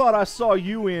minute. I thought I saw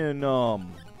you in,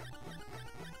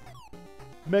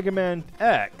 Mega Man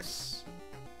X.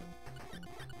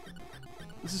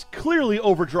 This is clearly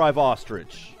Overdrive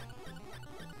Ostrich.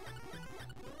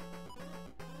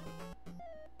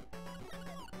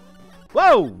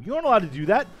 Whoa! You aren't allowed to do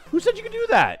that. Who said you could do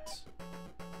that?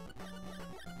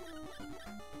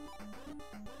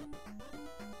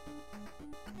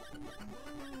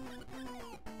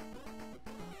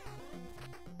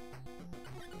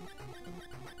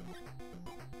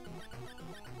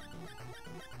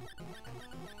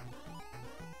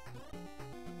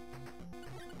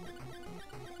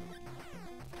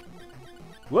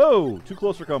 Whoa! Too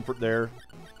close for comfort there.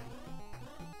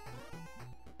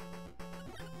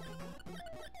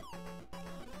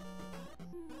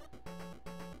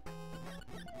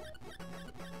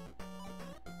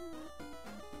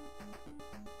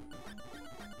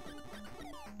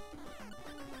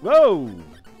 Whoa!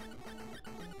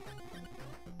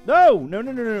 No! No,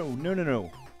 no, no, no, no, no,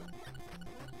 no.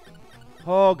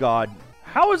 Oh, God.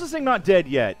 How is this thing not dead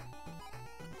yet?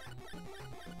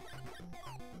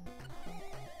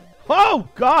 Oh,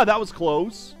 God, that was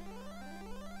close.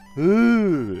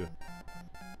 Ugh.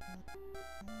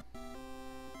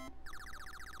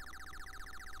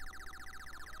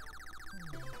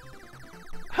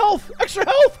 Health! Extra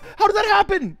health! How did that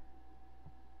happen?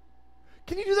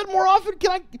 Can you do that more often?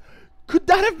 Could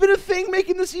that have been a thing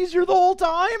making this easier the whole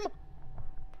time?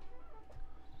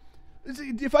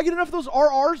 If I get enough of those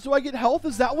RRs, do I get health?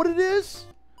 Is that what it is?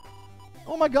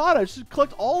 Oh my god, I should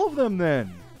collect all of them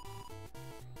then.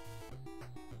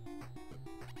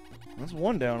 That's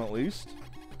one down at least.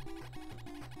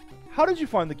 How did you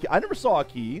find the key? I never saw a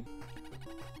key.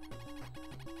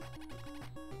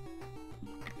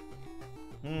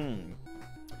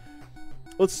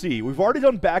 Let's see. We've already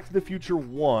done Back to the Future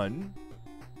 1.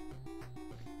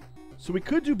 So we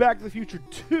could do Back to the Future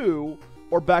 2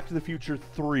 or Back to the Future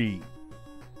 3.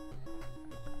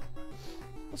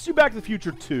 Let's do Back to the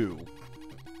Future 2.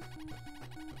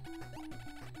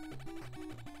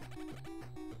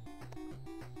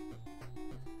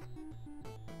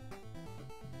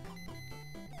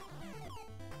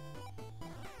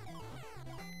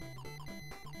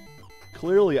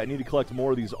 Clearly, I need to collect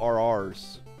more of these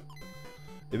RRs.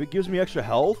 If it gives me extra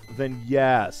health, then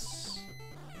yes.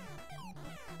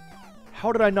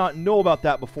 How did I not know about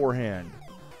that beforehand?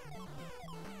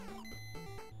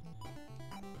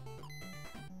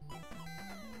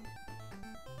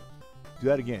 Do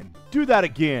that again. Do that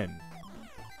again!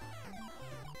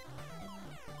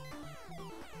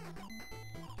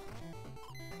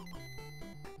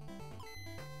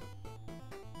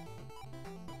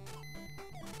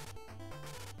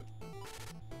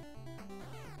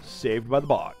 Saved by the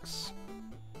box.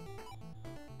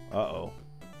 Uh-oh.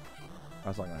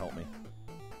 That's not gonna help me.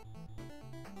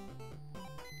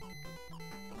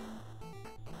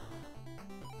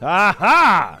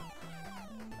 Aha!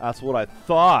 That's what I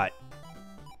thought.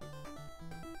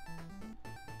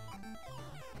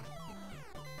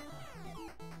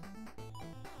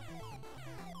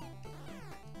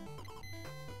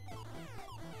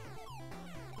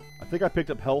 I think I picked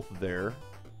up health there.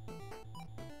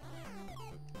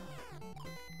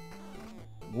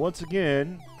 Once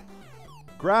again,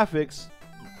 graphics,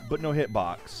 but no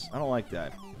hitbox. I don't like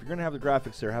that. If you're going to have the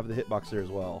graphics there, have the hitbox there as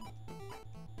well.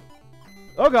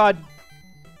 Oh, God.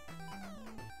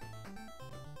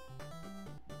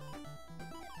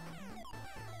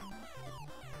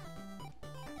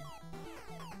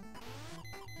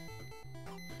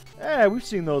 Hey, we've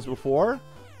seen those before.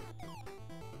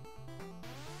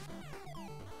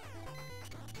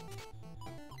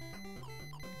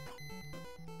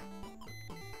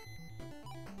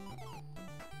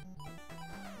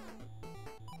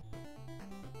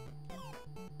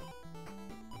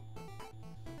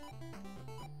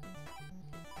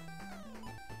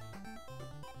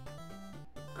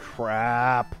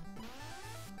 Crap.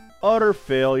 Utter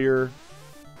failure.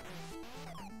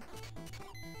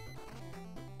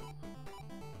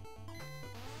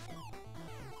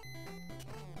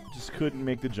 Just couldn't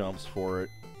make the jumps for it.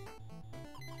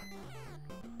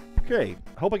 Okay,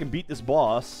 I hope I can beat this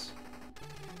boss.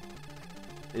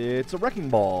 It's a wrecking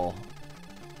ball.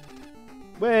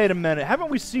 Wait a minute, haven't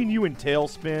we seen you in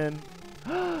TaleSpin?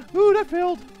 Ooh, that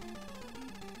failed.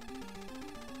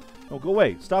 Oh, go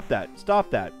away. Stop that.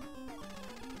 Stop that.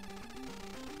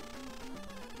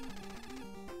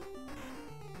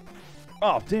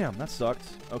 Oh, damn. That sucked.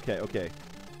 Okay, okay.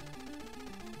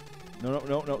 No, no,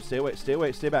 no, no. Stay away. Stay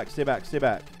away. Stay back. Stay back. Stay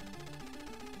back.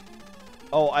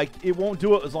 Oh, it won't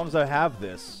do it as long as I have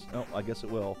this. Oh, I guess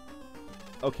it will.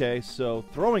 Okay, so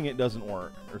throwing it doesn't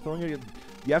work. Or throwing it...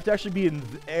 You have to actually be in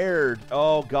the air.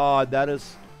 Oh, God. That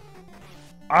is...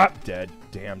 I'm dead.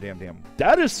 Damn, damn, damn.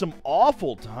 That is some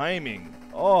awful timing.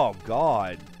 Oh,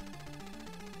 God.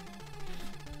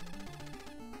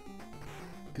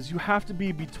 Because you have to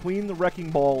be between the wrecking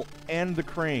ball and the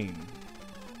crane.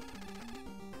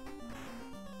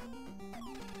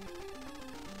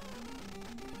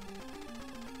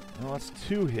 Well, that's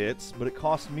 2 hits, but it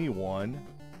cost me 1.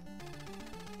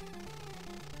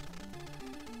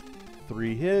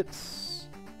 3 hits.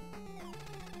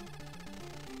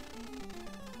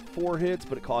 4 hits,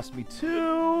 but it cost me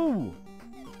 2.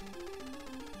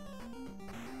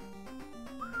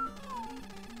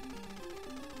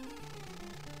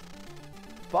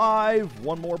 Five.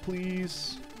 1 more,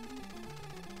 please.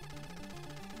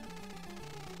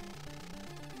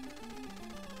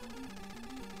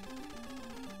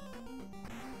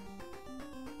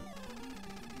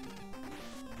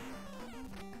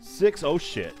 Six. Oh,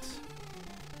 shit.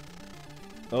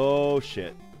 Oh,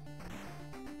 shit.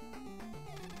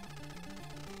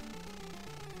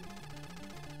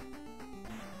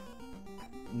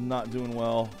 Not doing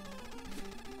well.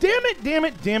 Damn it, damn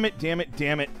it, damn it, damn it,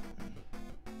 damn it.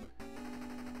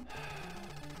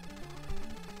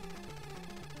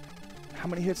 How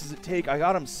many hits does it take? I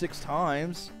got him 6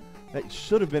 times. That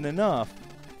should have been enough.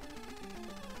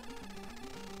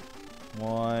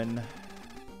 1.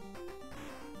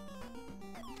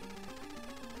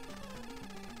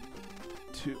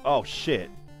 2. Oh, shit.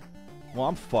 Well,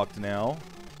 I'm fucked now.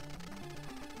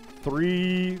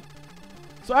 3.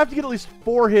 So I have to get at least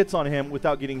 4 hits on him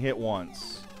without getting hit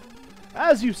once.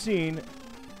 As you've seen,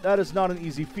 that is not an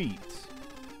easy feat.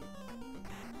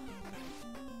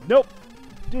 Nope.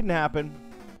 Didn't happen.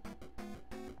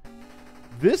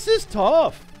 This is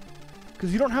tough.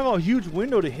 Because you don't have a huge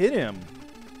window to hit him.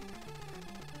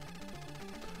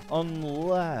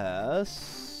 Unless...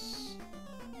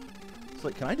 It's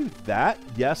like, can I do that?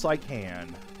 Yes, I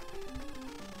can.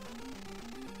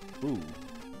 Ooh.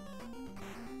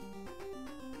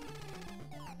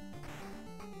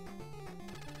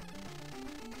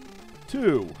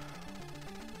 Two.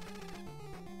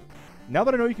 Now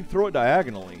that I know you can throw it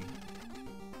diagonally.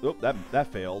 Oh, that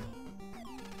failed.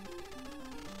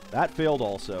 That failed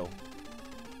also.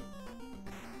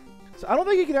 So I don't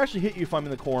think he can actually hit you if I'm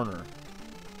in the corner.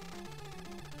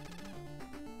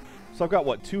 So I've got,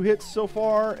 what, 2 hits so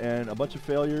far and a bunch of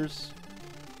failures.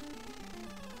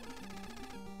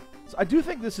 So I do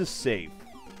think this is safe.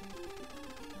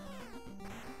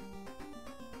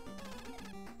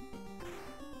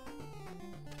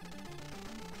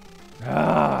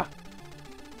 Ah!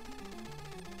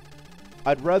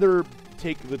 I'd rather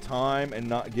take the time and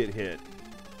not get hit.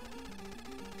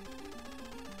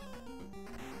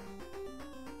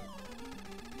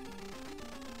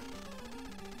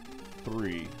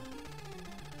 Three.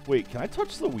 Wait, can I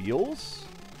touch the wheels?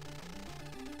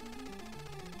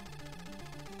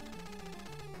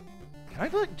 Can I,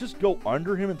 like, just go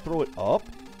under him and throw it up?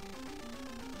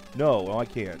 No, I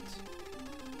can't.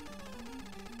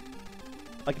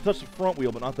 I can touch the front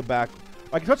wheel, but not the back.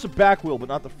 I can touch the back wheel, but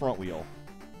not the front wheel.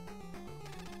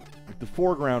 Like, the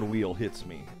foreground wheel hits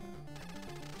me.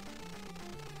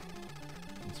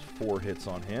 It's 4 hits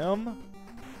on him.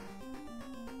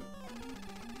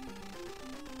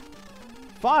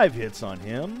 5 hits on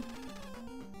him.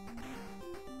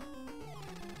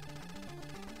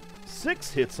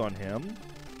 6 hits on him.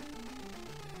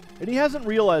 And he hasn't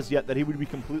realized yet that he would be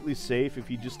completely safe if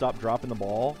he just stopped dropping the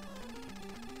ball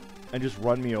and just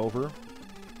run me over.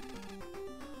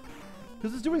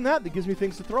 Because it's doing that gives me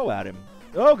things to throw at him.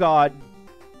 Oh, God.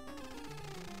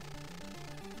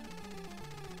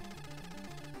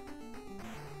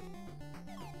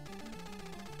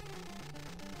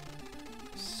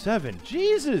 Seven.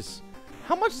 Jesus!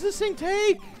 How much does this thing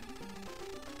take?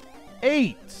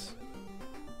 8.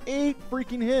 8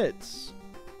 freaking hits.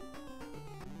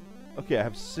 Okay, I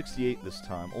have 68 this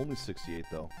time. Only 68,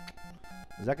 though.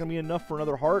 Is that going to be enough for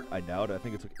another heart? I doubt it. I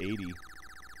think it took 80.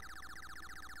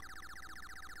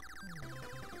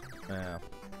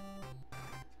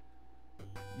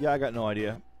 Yeah, I got no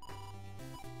idea.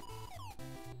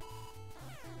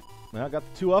 Well, I got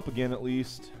the 2 up again, at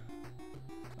least.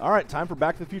 Alright, time for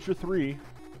Back to the Future 3.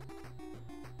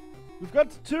 We've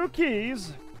got 2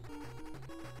 keys.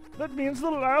 That means the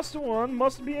last one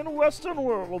must be in Western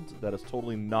World. That is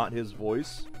totally not his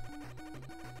voice.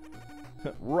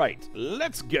 Right,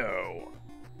 let's go.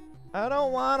 I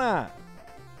don't wanna.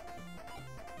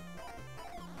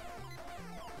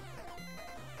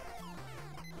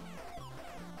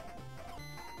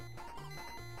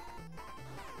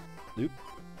 Nope.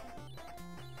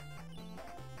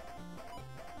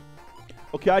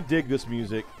 Okay, I dig this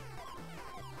music.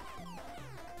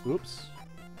 Oops.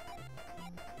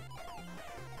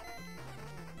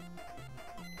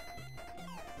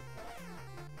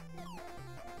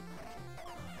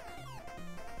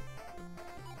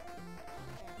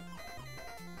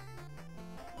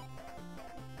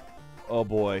 Oh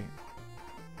boy.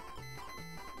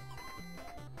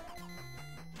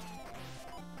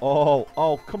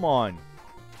 Oh, come on.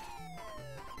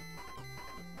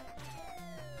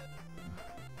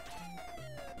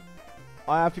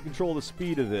 I have to control the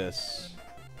speed of this.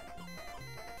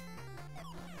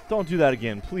 Don't do that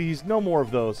again, please. No more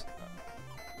of those.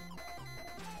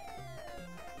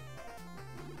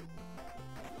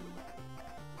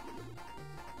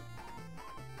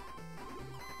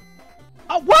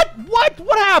 What? What?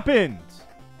 What happened?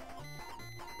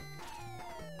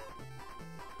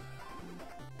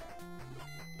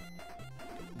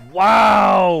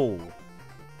 Wow!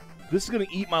 This is gonna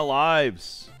eat my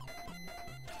lives.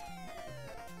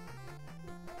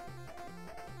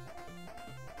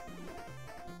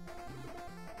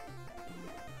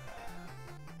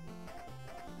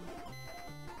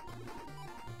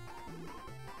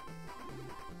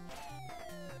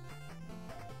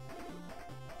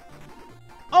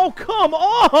 Oh, come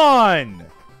on!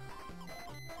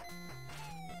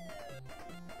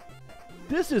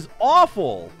 This is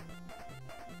awful.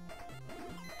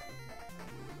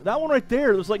 That one right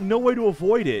there, there's like no way to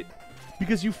avoid it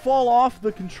because you fall off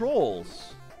the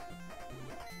controls.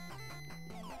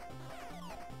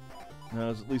 No,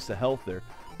 there's at least a health there.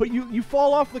 But you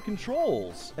fall off the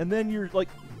controls and then you're like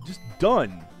just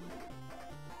done.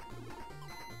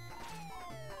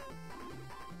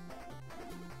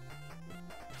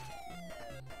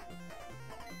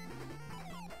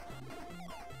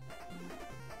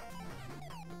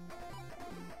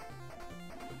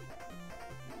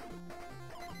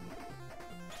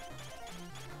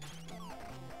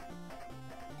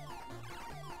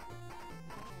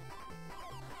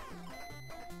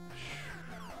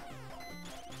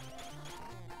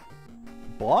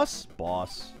 Boss?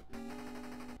 Boss.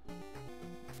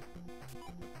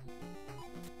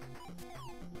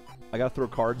 I gotta throw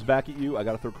cards back at you. I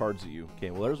gotta throw cards at you. Okay,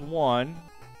 well, there's one.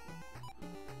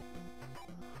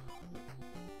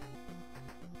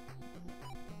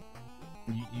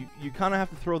 You kind of have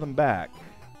to throw them back.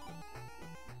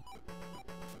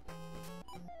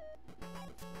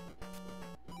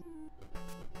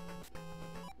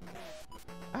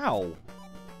 Ow.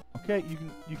 Okay,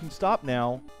 you can stop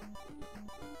now.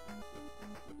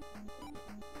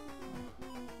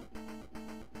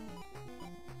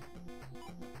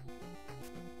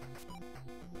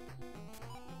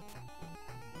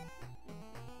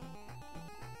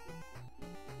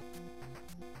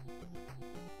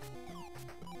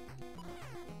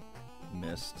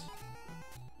 Missed.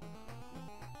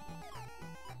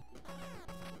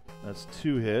 That's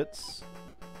 2 hits.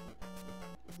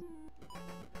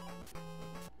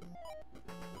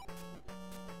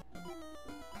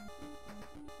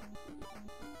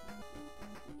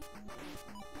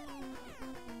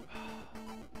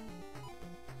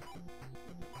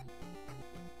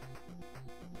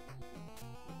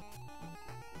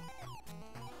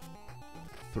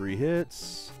 Three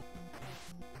hits.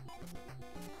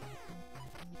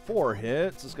 4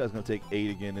 hits. This guy's gonna take 8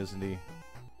 again, isn't he?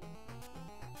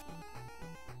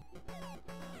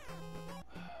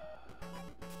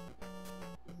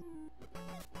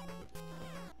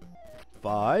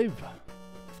 Five.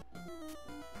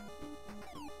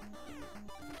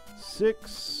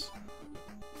 6.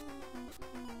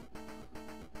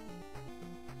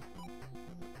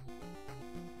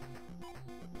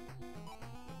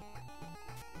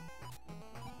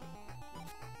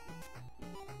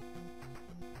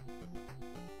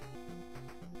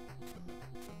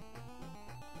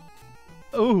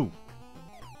 Ooh.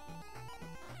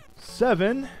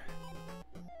 7.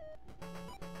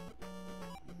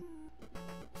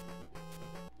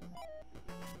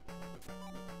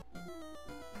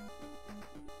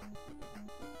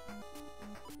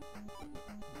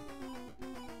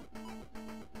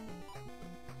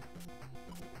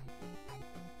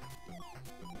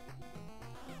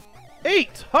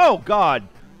 Eight! Oh, God!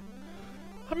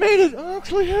 I made it! I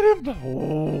actually hit him!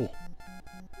 Oh!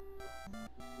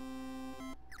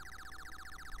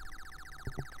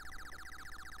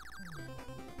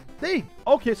 Hey!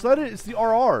 Okay, so that is the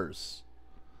RRs.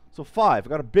 So 5. I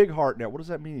got a big heart now. What does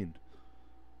that mean?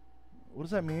 What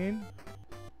does that mean?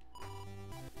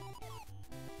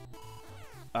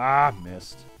 Ah,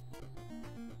 missed.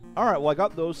 Alright, well, I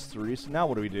got those 3, so now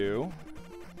what do we do?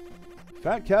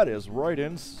 Fat Cat is right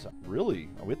in. Really?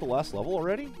 Are we at the last level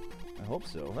already? I hope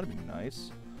so. That'd be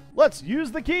nice. Let's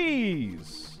use the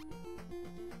keys!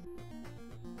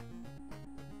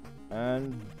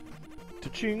 And...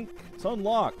 ta-chink. It's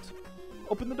unlocked.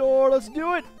 Open the door. Let's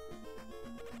do it!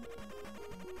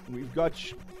 We've got...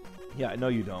 yeah, no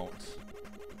you don't.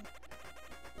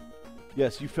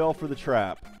 Yes, you fell for the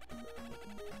trap.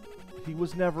 He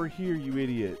was never here, you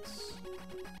idiots.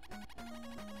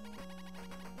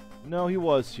 No, he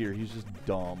was here. He's just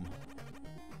dumb.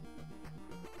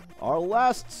 Our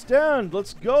last stand.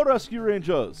 Let's go, Rescue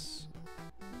Rangers.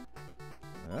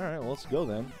 Alright, well, let's go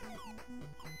then.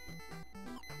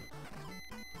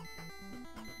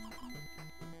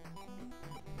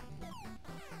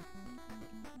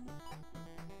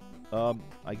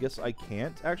 I guess I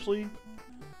can't actually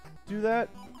do that.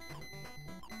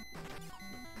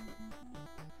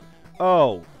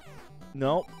 Oh.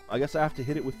 No, I guess I have to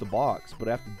hit it with the box, but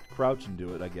I have to crouch and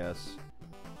do it, I guess.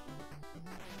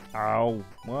 Ow.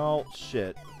 Well,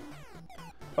 shit.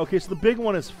 Okay, so the big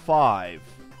one is 5.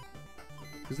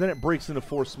 Because then it breaks into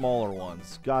 4 smaller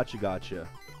ones. Gotcha, gotcha.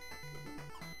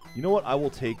 You know what? I will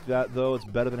take that, though. It's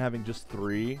better than having just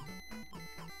 3.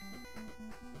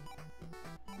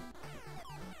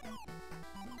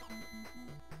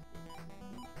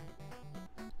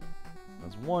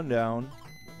 That's 1 down.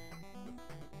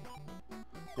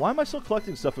 Why am I still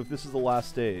collecting stuff if this is the last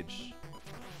stage?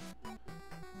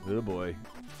 Oh boy.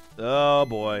 Oh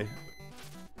boy.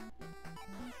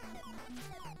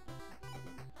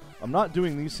 I'm not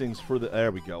doing these things for the...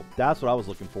 there we go. That's what I was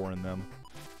looking for in them.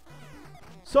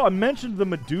 So I mentioned the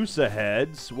Medusa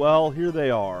heads. Well, here they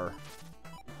are.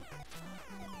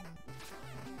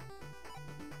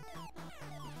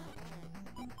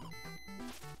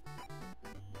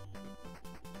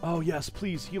 Oh yes,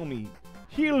 please heal me.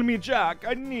 Heal me, Jack.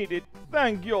 I need it.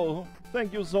 Thank you.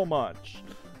 Thank you so much.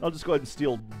 I'll just go ahead and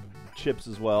steal chips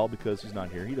as well because he's not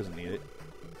here. He doesn't need it.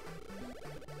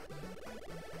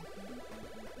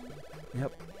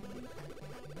 Yep.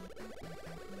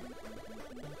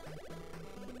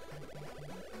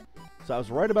 So I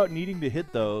was right about needing to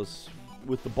hit those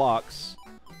with the box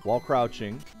while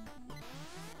crouching.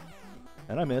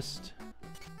 And I missed.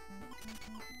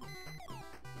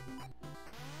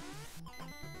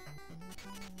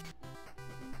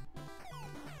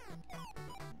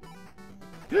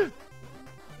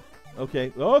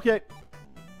 Okay, okay.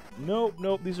 Nope,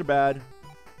 nope, these are bad.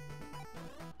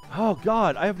 Oh,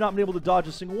 God, I have not been able to dodge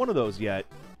a single one of those yet.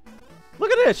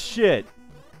 Look at this shit.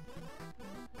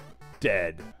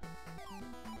 Dead.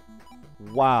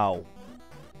 Wow.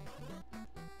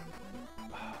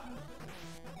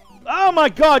 Oh, my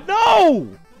God, no!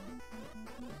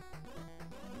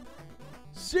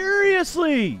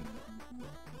 Seriously?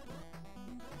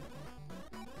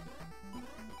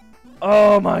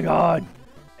 Oh, my God.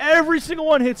 Every single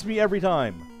one hits me every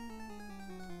time.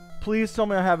 Please tell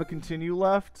me I have a continue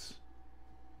left.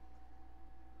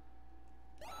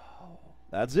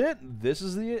 That's it. This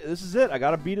is it. I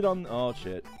gotta beat it on. Oh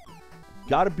shit.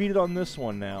 Gotta beat it on this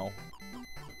one now.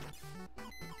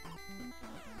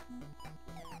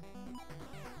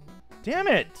 Damn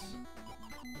it!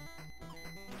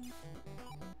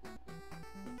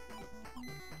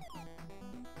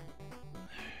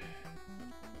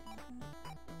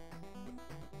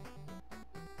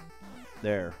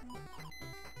 There.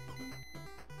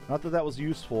 Not that that was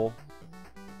useful.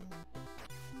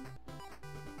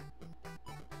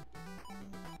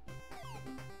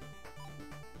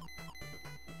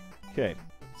 Okay,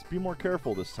 let's be more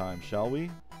careful this time, shall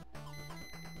we?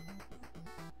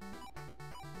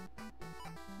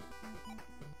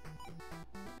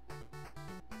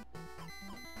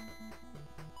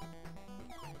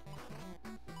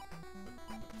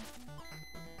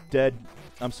 Dead.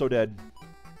 I'm so dead.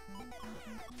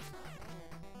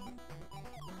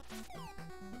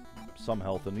 Some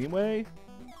health anyway.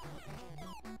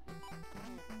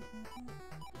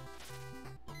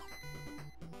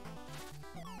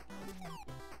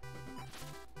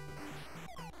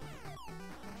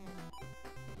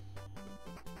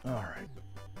 Alright.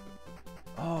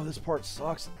 Oh, this part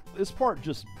sucks. This part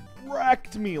just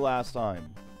wrecked me last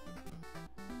time.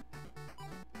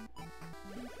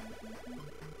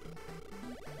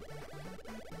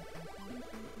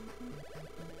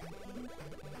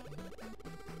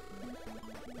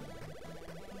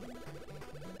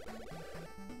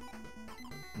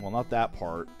 Well, not that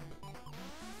part.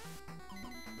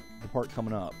 The part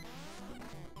coming up.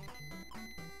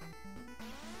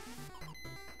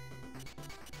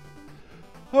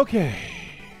 Okay.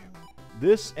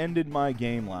 This ended my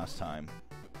game last time.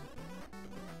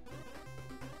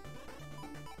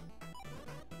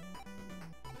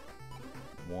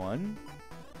 One.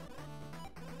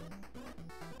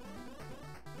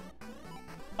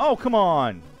 Oh, come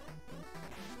on.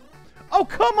 Oh,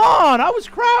 come on! I was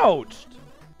crouched!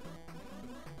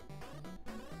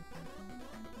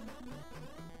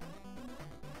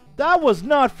 That was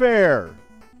not fair!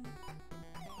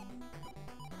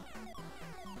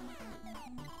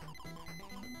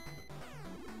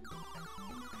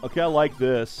 Okay, I like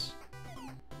this.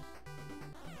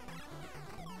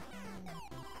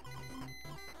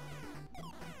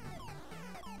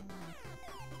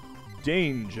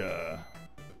 Danger.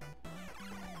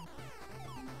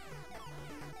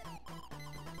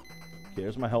 Okay,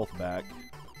 here's my health back.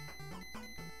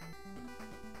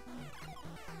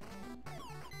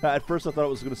 At first I thought it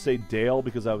was going to say Dale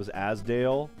because I was as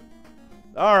Dale.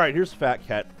 Alright, here's Fat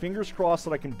Cat. Fingers crossed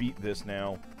that I can beat this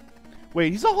now.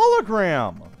 Wait, he's a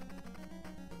hologram!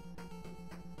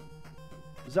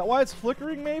 Is that why it's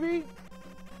flickering, maybe?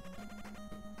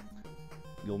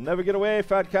 You'll never get away,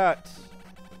 Fat Cat!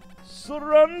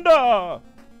 Surrender!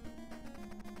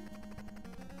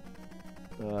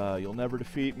 You'll never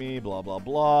defeat me, blah blah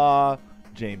blah.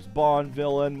 James Bond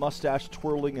villain, mustache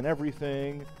twirling and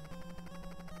everything.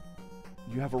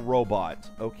 You have a robot.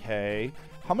 Okay.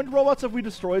 How many robots have we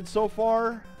destroyed so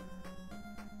far?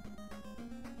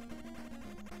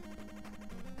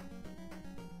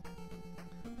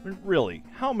 I mean, really,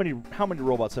 how many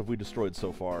robots have we destroyed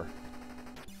so far?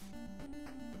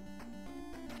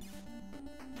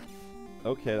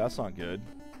 Okay, that's not good.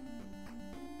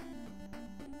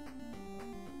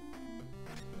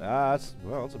 That's,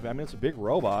 well, it's I mean, it's a big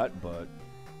robot, but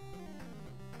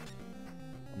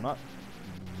I'm not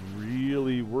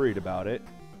really worried about it.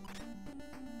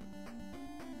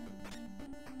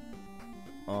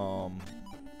 Oh!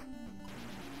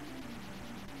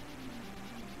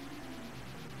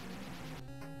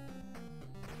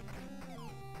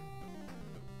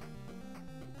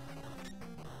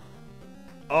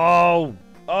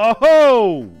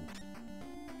 Oh!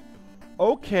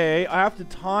 Okay, I have to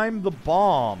time the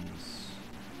bombs.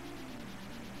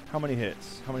 How many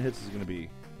hits? How many hits is it going to be?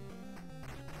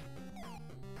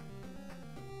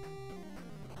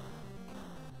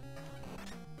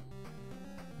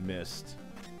 Missed.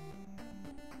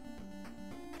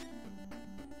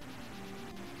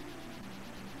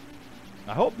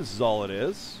 I hope this is all it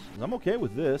is. I'm okay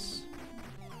with this.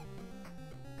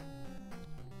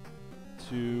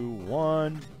 2,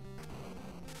 1.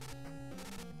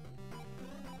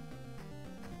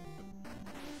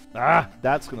 Ah,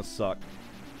 that's gonna suck.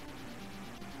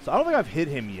 So I don't think I've hit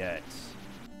him yet.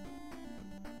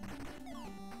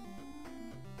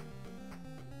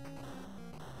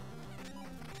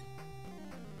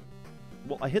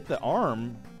 Well, I hit the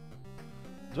arm.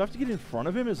 Do I have to get in front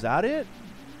of him? Is that it?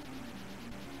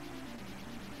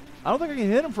 I don't think I can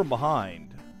hit him from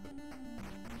behind.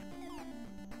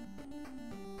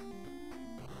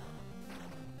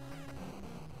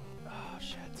 Oh,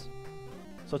 shit.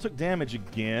 So I took damage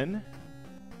again.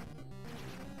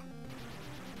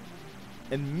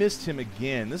 And missed him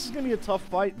again. This is going to be a tough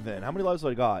fight then. How many lives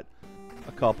have I got?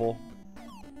 A couple.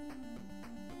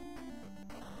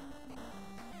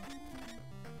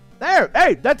 There!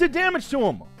 Hey! That did damage to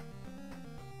him!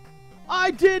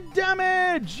 I did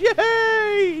damage!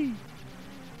 Yay!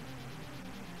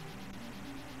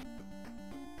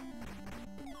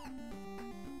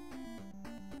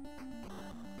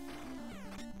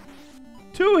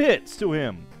 Two hits to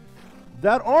him.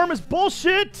 That arm is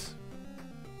bullshit!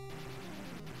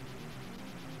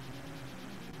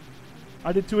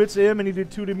 I did 2 hits to him and he did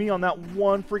 2 to me on that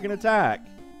one freaking attack.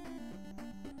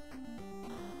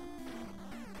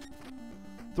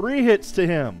 3 hits to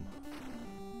him.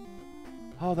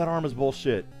 Oh, that arm is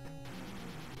bullshit.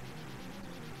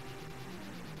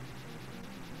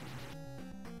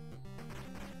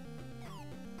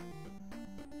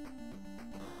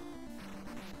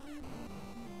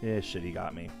 Yeah, shit, he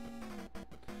got me.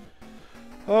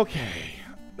 Okay.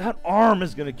 That arm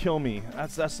is gonna kill me.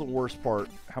 That's the worst part.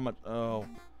 How much? Oh.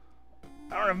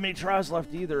 I don't have many tries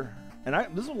left either. And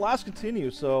this will last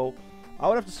continue, so I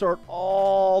would have to start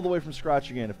all the way from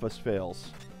scratch again if this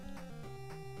fails.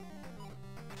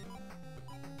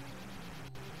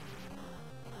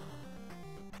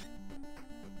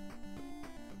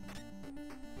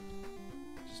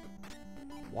 Just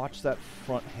watch that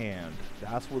front hand.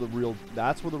 That's where the real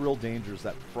danger is,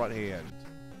 that front hand.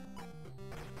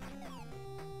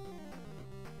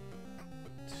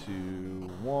 2,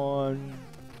 1.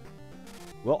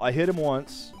 Well, I hit him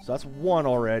once, so that's 1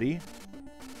 already.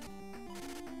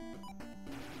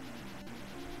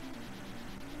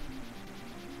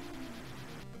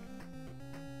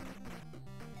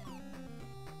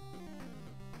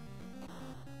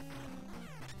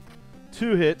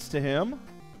 Two hits to him.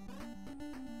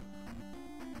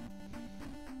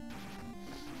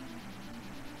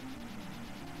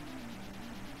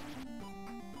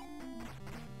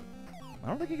 I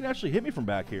don't think he can actually hit me from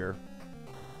back here.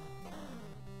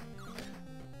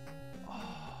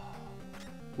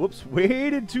 Whoops,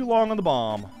 waited too long on the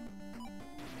bomb.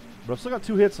 But I've still got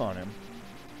 2 hits on him.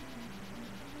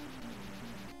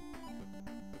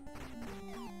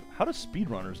 How do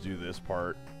speedrunners do this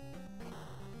part?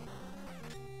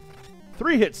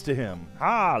 3 hits to him.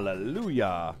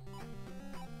 Hallelujah.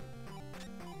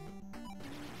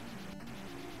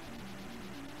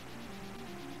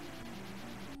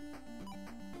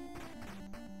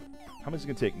 How many is it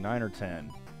going to take? 9 or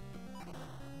 10?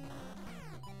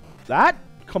 That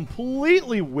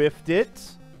completely whiffed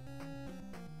it.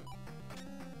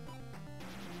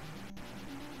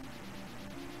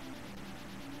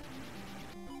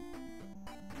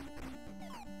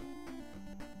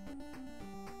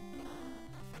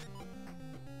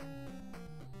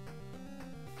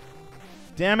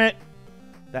 Damn it.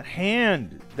 That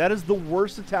hand. That is the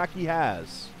worst attack he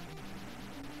has.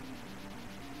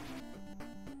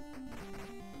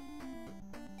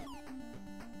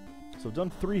 So I've done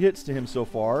 3 hits to him so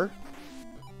far.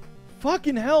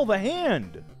 Fucking hell, the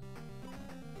hand.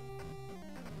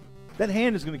 That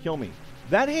hand is going to kill me.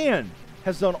 That hand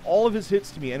has done all of his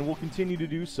hits to me and will continue to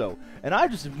do so. And I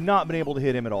just have not been able to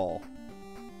hit him at all.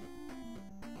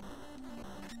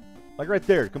 Like right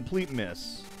there, complete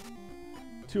miss.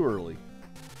 Too early.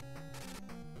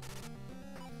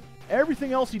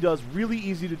 Everything else he does really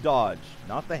easy to dodge,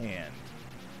 not the hand.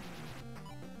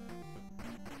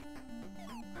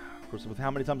 Of course, with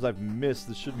how many times I've missed,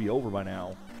 this should be over by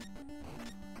now.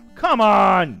 Come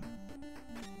on!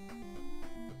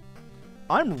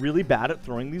 I'm really bad at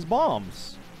throwing these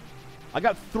bombs. I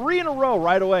got 3 in a row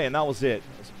right away, and that was it.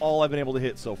 That's all I've been able to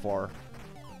hit so far.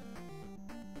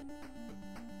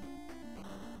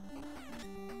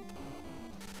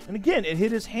 And again, it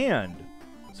hit his hand,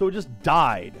 so it just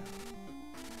died.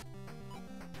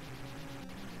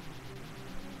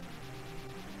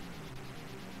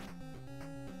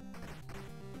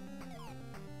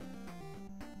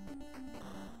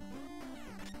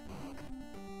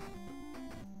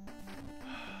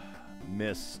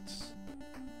 missed.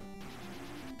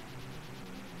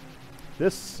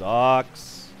 This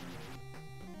sucks.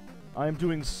 I am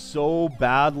doing so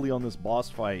badly on this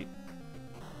boss fight.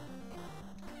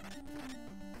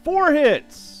 4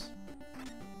 hits!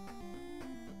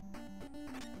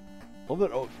 Love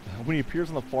that, oh, when he appears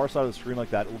on the far side of the screen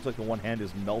like that, it looks like the one hand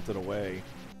is melted away.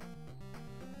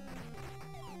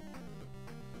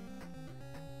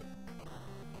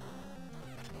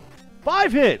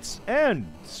 Five hits!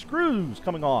 And screws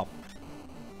coming off.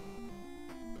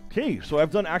 Okay, so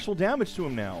I've done actual damage to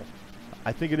him now.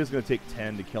 I think it is going to take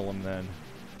 10 to kill him then.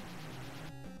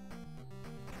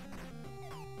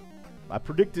 I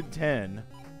predicted 10.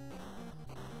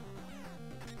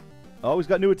 Oh, he's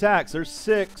got new attacks. There's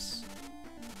 6.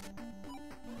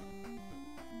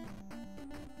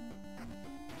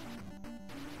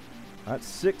 That's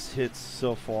 6 hits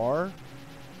so far.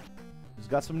 He's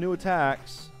got some new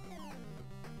attacks.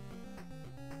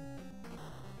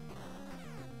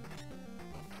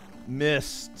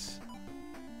 Missed.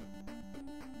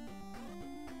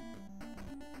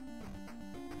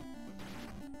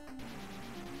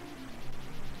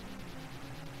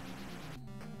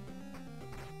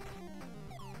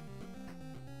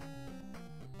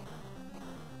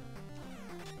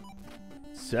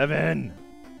 Seven.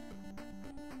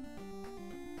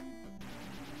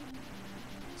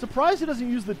 Surprised he doesn't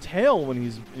use the tail when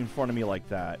he's in front of me like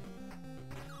that.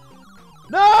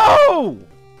 No!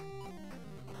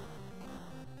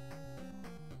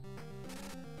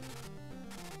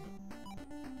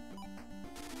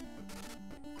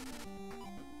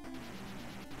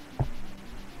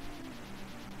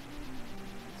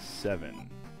 Seven.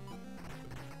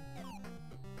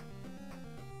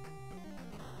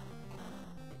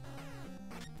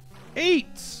 Eight.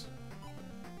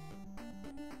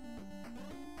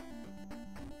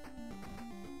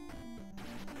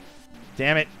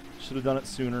 Damn it. Should have done it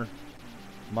sooner.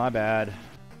 My bad.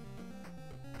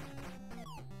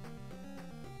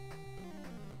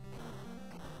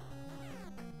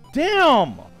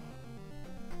 Damn!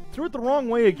 Threw it the wrong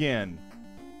way again.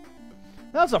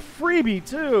 That's a freebie,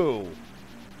 too.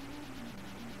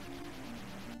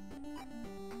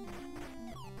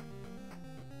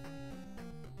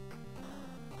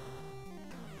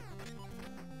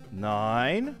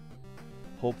 Nine.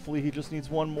 Hopefully he just needs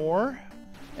one more.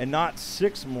 And not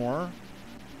 6 more.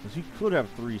 Because he could have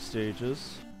 3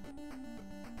 stages.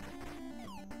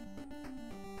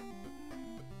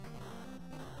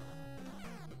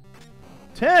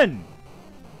 10!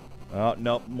 Oh,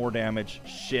 nope. More damage.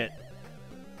 Shit.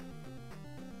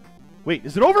 Wait,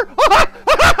 is it over?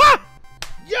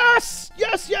 Yes!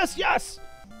 Yes, yes, yes!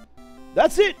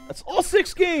 That's it! That's all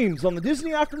 6 games on the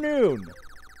Disney afternoon.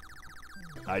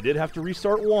 I did have to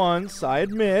restart once, I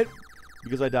admit,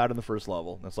 because I died in the first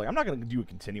level. That's like, I'm not going to do a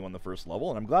continue on the first level,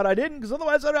 and I'm glad I didn't, because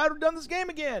otherwise I'd have done this game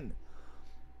again.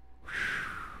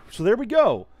 So there we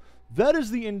go. That is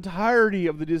the entirety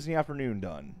of the Disney afternoon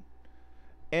done.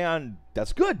 And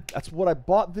that's good. That's what I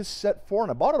bought this set for, and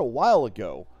I bought it a while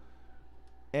ago.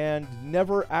 And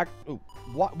never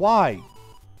why?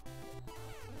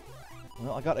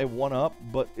 Well, I got a 1-up,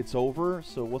 but it's over,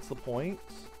 so what's the point?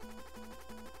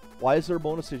 Why is there a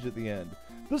bonus stage at the end?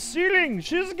 The ceiling!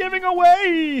 She's giving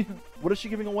away! What is she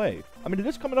giving away? I mean, it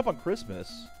is coming up on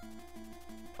Christmas.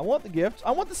 I want the gift.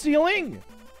 I want the ceiling!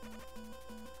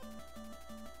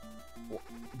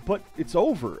 But it's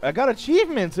over. I got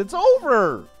achievements. It's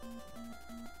over!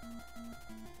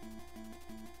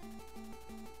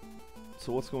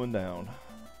 So what's going down?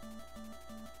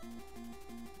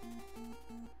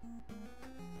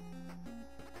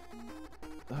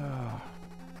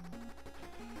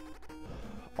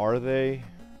 Are they?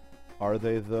 Are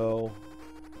they, though?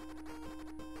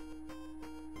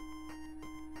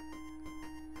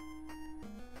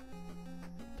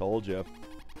 Told you.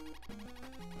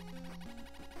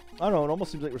 I don't know, it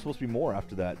almost seems like we're supposed to be more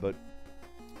after that, but...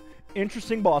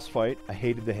 Interesting boss fight. I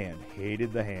hated the hand.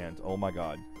 Hated the hand. Oh my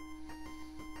god.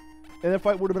 And that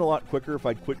fight would have been a lot quicker if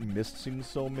I'd quit missing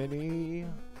so many.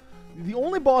 The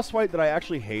only boss fight that I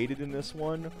actually hated in this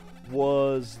one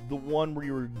was the one where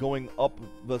you were going up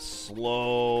the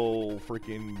slow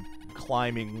freaking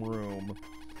climbing room.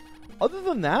 Other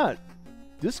than that,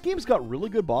 this game's got really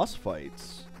good boss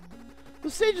fights.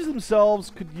 The stages themselves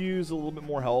could use a little bit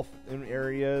more health in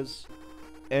areas,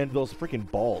 and those freaking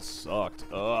balls sucked.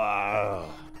 Ugh.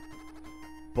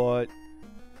 But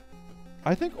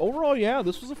I think overall, yeah,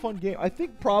 this was a fun game. I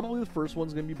think probably the first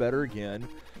one's going to be better again.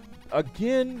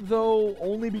 Again, though,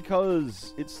 only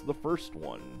because it's the first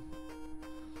one.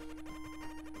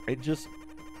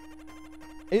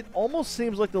 It almost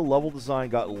seems like the level design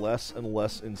got less and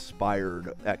less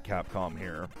inspired at Capcom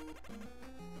here.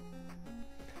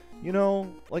 You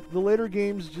know, like the later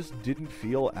games just didn't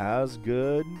feel as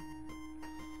good.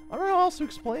 I don't know how else to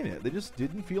explain it. They just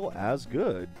didn't feel as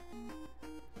good.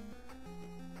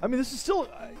 I mean, this is still,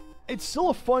 it's still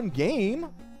a fun game.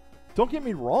 Don't get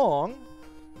me wrong.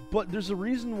 But there's a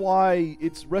reason why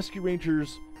it's Rescue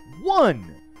Rangers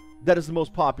 1 that is the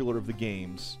most popular of the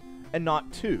games, and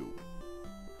not 2.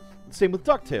 Same with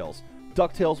DuckTales.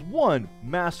 DuckTales 1,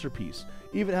 masterpiece.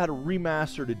 Even had a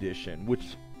remastered edition,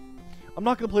 which I'm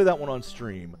not going to play that one on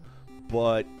stream,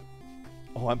 but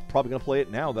I'm probably going to play it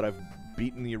now that I've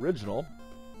beaten the original,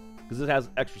 because it has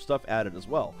extra stuff added as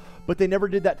well. But they never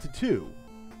did that to 2.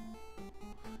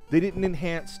 They didn't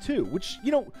enhance 2, which,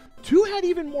 you know, 2 had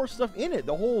even more stuff in it.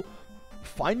 The whole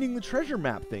finding the treasure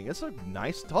map thing. It's a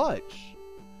nice touch.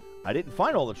 I didn't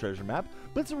find all the treasure map,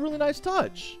 but it's a really nice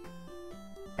touch.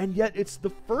 And yet, it's the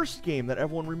first game that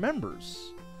everyone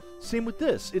remembers. Same with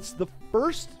this. It's the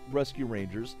first Rescue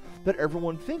Rangers that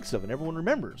everyone thinks of and everyone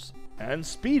remembers. And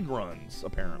speedruns,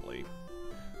 apparently.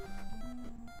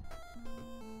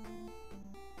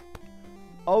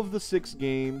 Of the 6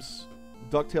 games,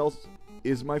 DuckTales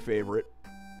is my favorite.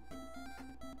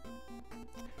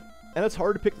 And it's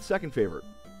hard to pick the second favorite.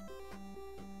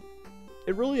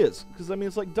 It really is. Because, I mean,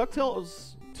 it's like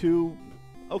DuckTales 2,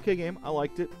 okay game, I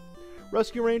liked it.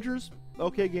 Rescue Rangers,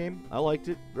 okay game, I liked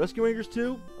it. Rescue Rangers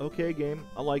 2, okay game,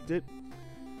 I liked it.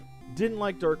 Didn't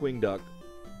like Darkwing Duck.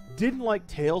 Didn't like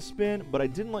TaleSpin, but I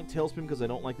didn't like TaleSpin because I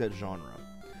don't like that genre.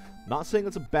 Not saying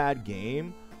it's a bad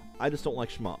game, I just don't like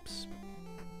shmups.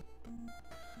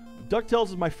 DuckTales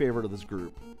is my favorite of this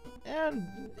group. And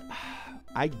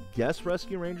I guess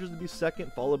Rescue Rangers would be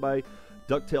second, followed by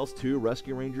DuckTales 2,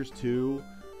 Rescue Rangers 2,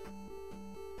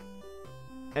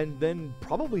 and then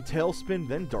probably TaleSpin,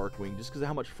 then Darkwing, just because of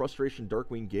how much frustration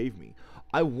Darkwing gave me.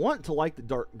 I want to like the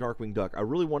Darkwing Duck. I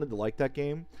really wanted to like that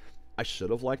game. I should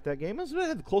have liked that game. It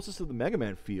had the closest to the Mega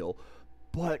Man feel,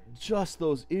 but just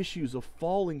those issues of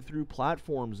falling through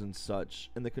platforms and such,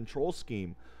 and the control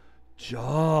scheme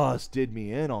just did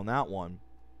me in on that one.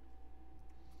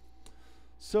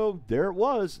 So there it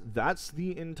was. That's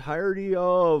the entirety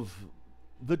of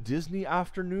the Disney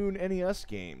Afternoon NES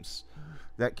games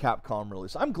that Capcom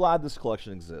released. I'm glad this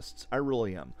collection exists. I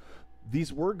really am.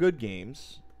 These were good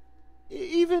games.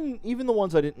 Even the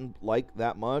ones I didn't like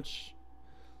that much,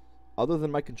 other than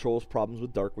my controls problems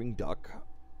with Darkwing Duck.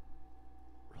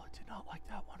 Really did not like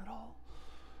that one at all.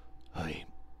 Hey.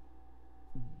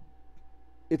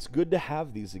 It's good to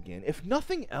have these again. If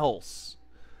nothing else,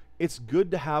 it's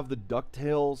good to have the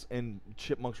DuckTales and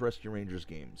Chipmunks Rescue Rangers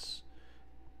games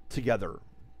together,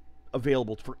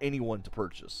 available for anyone to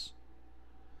purchase.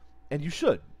 And you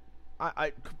should.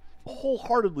 I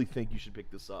wholeheartedly think you should pick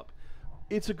this up.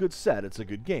 It's a good set. It's a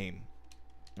good game.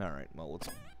 Alright, well, let's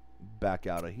back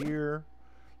out of here.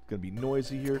 It's going to be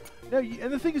noisy here. Now,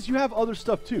 and the thing is, you have other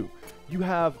stuff, too. You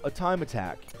have a time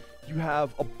attack. You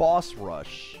have a boss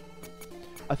rush.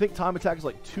 I think time attack is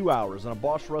like 2 hours, and a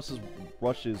boss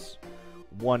rush is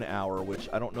 1 hour, which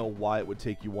I don't know why it would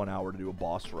take you 1 hour to do a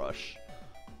boss rush.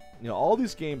 You know, all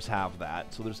these games have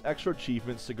that, so there's extra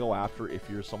achievements to go after if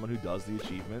you're someone who does the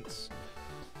achievements.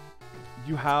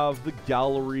 You have the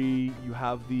gallery, you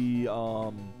have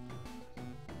the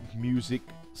music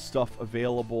stuff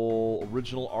available,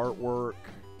 original artwork,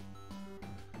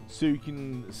 so you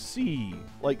can see,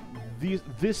 like,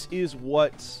 this is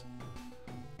what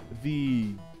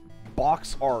the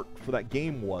box art for that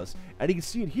game was, and you can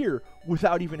see it here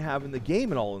without even having the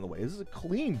game and all in the way. This is a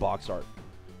clean box art.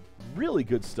 Really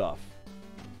good stuff.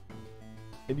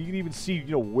 And you can even see,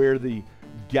 you know, where the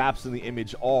gaps in the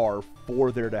image are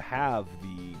for there to have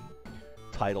the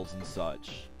titles and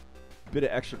such. Bit of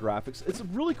extra graphics. It's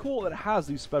really cool that it has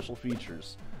these special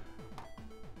features.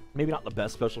 Maybe not the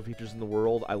best special features in the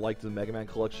world. I liked the Mega Man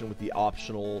collection with the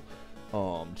optional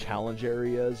challenge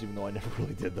areas, even though I never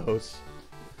really did those.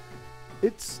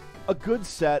 It's a good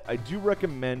set. I do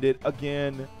recommend it.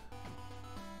 Again,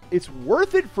 it's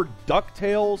worth it for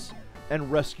DuckTales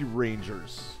and Rescue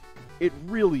Rangers. It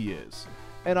really is.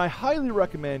 And I highly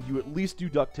recommend you at least do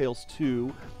DuckTales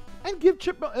 2 and give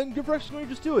Rescue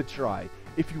Rangers 2 a try.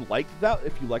 If you like that,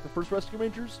 if you like the first Rescue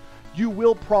Rangers, you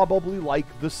will probably like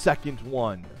the second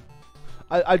one.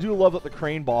 I do love that the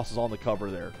crane boss is on the cover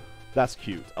there. That's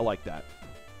cute. I like that.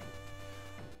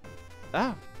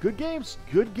 Good games.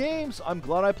 Good games. I'm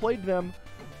glad I played them.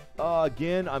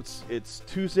 Again, it's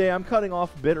Tuesday. I'm cutting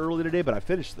off a bit early today, but I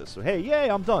finished this. So, hey, yay,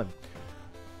 I'm done.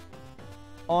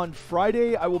 On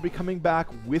Friday, I will be coming back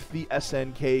with the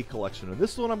SNK collection. And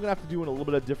this one I'm going to have to do in a little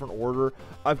bit of different order.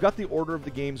 I've got the order of the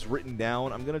games written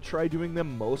down. I'm going to try doing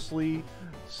them mostly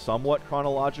somewhat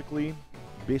chronologically,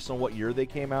 based on what year they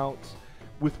came out.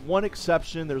 With one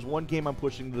exception, there's one game I'm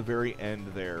pushing to the very end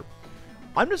there.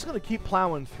 I'm just going to keep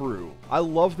plowing through. I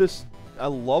love this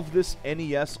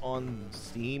NES on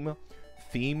Steam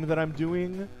theme that I'm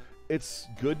doing. It's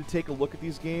good to take a look at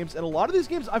these games, and a lot of these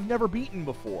games I've never beaten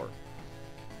before.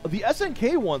 The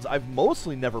SNK ones I've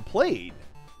mostly never played,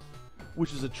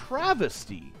 which is a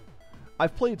travesty.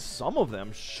 I've played some of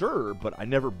them, sure, but I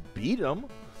never beat them.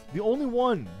 The only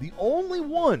one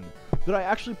that I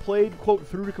actually played, quote,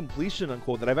 through to completion,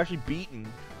 unquote, that I've actually beaten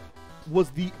was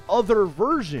the other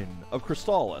version of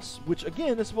Crystalis, which,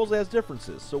 again, it supposedly has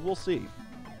differences, so we'll see.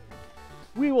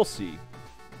 We will see.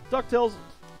 DuckTales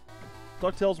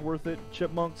worth it.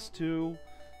 Chipmunks, too.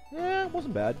 Yeah, it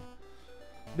wasn't bad.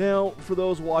 Now, for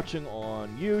those watching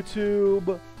on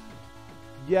YouTube,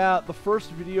 yeah, the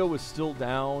first video is still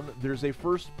down. There's a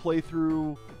first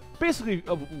playthrough, basically,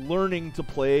 of learning to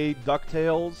play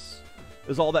DuckTales,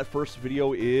 is all that first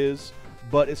video is,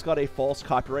 but it's got a false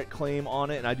copyright claim on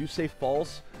it, and I do say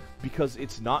false because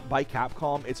it's not by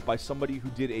Capcom, it's by somebody who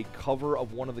did a cover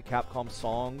of one of the Capcom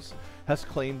songs, has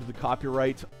claimed the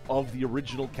copyright of the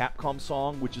original Capcom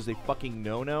song, which is a fucking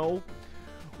no-no.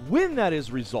 When that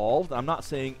is resolved, I'm not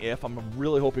saying if, I'm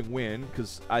really hoping when,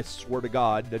 because I swear to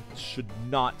God, that should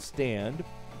not stand,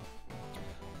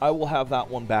 I will have that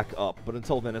one back up, but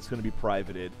until then, it's going to be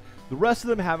privated. The rest of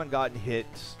them haven't gotten hit,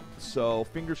 so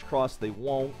fingers crossed they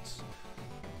won't.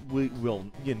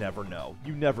 You never know.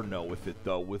 You never know with it,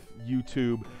 though, with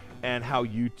YouTube and how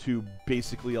YouTube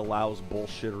basically allows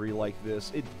bullshittery like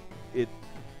this.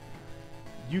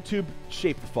 YouTube,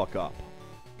 shape the fuck up.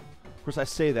 Of course, I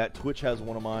say that. Twitch has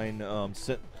one of mine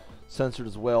censored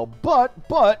as well. But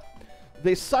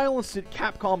they silenced it.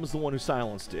 Capcom is the one who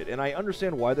silenced it. And I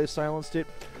understand why they silenced it.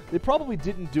 They probably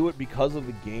didn't do it because of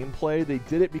the gameplay. They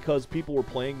did it because people were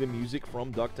playing the music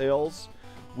from DuckTales.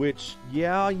 Which,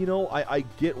 yeah, you know, I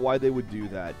get why they would do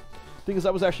that. Thing is,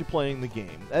 I was actually playing the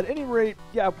game. At any rate,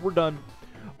 yeah, we're done.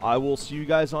 I will see you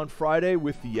guys on Friday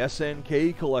with the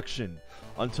SNK collection.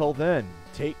 Until then,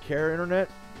 take care,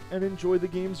 Internet, and enjoy the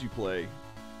games you play.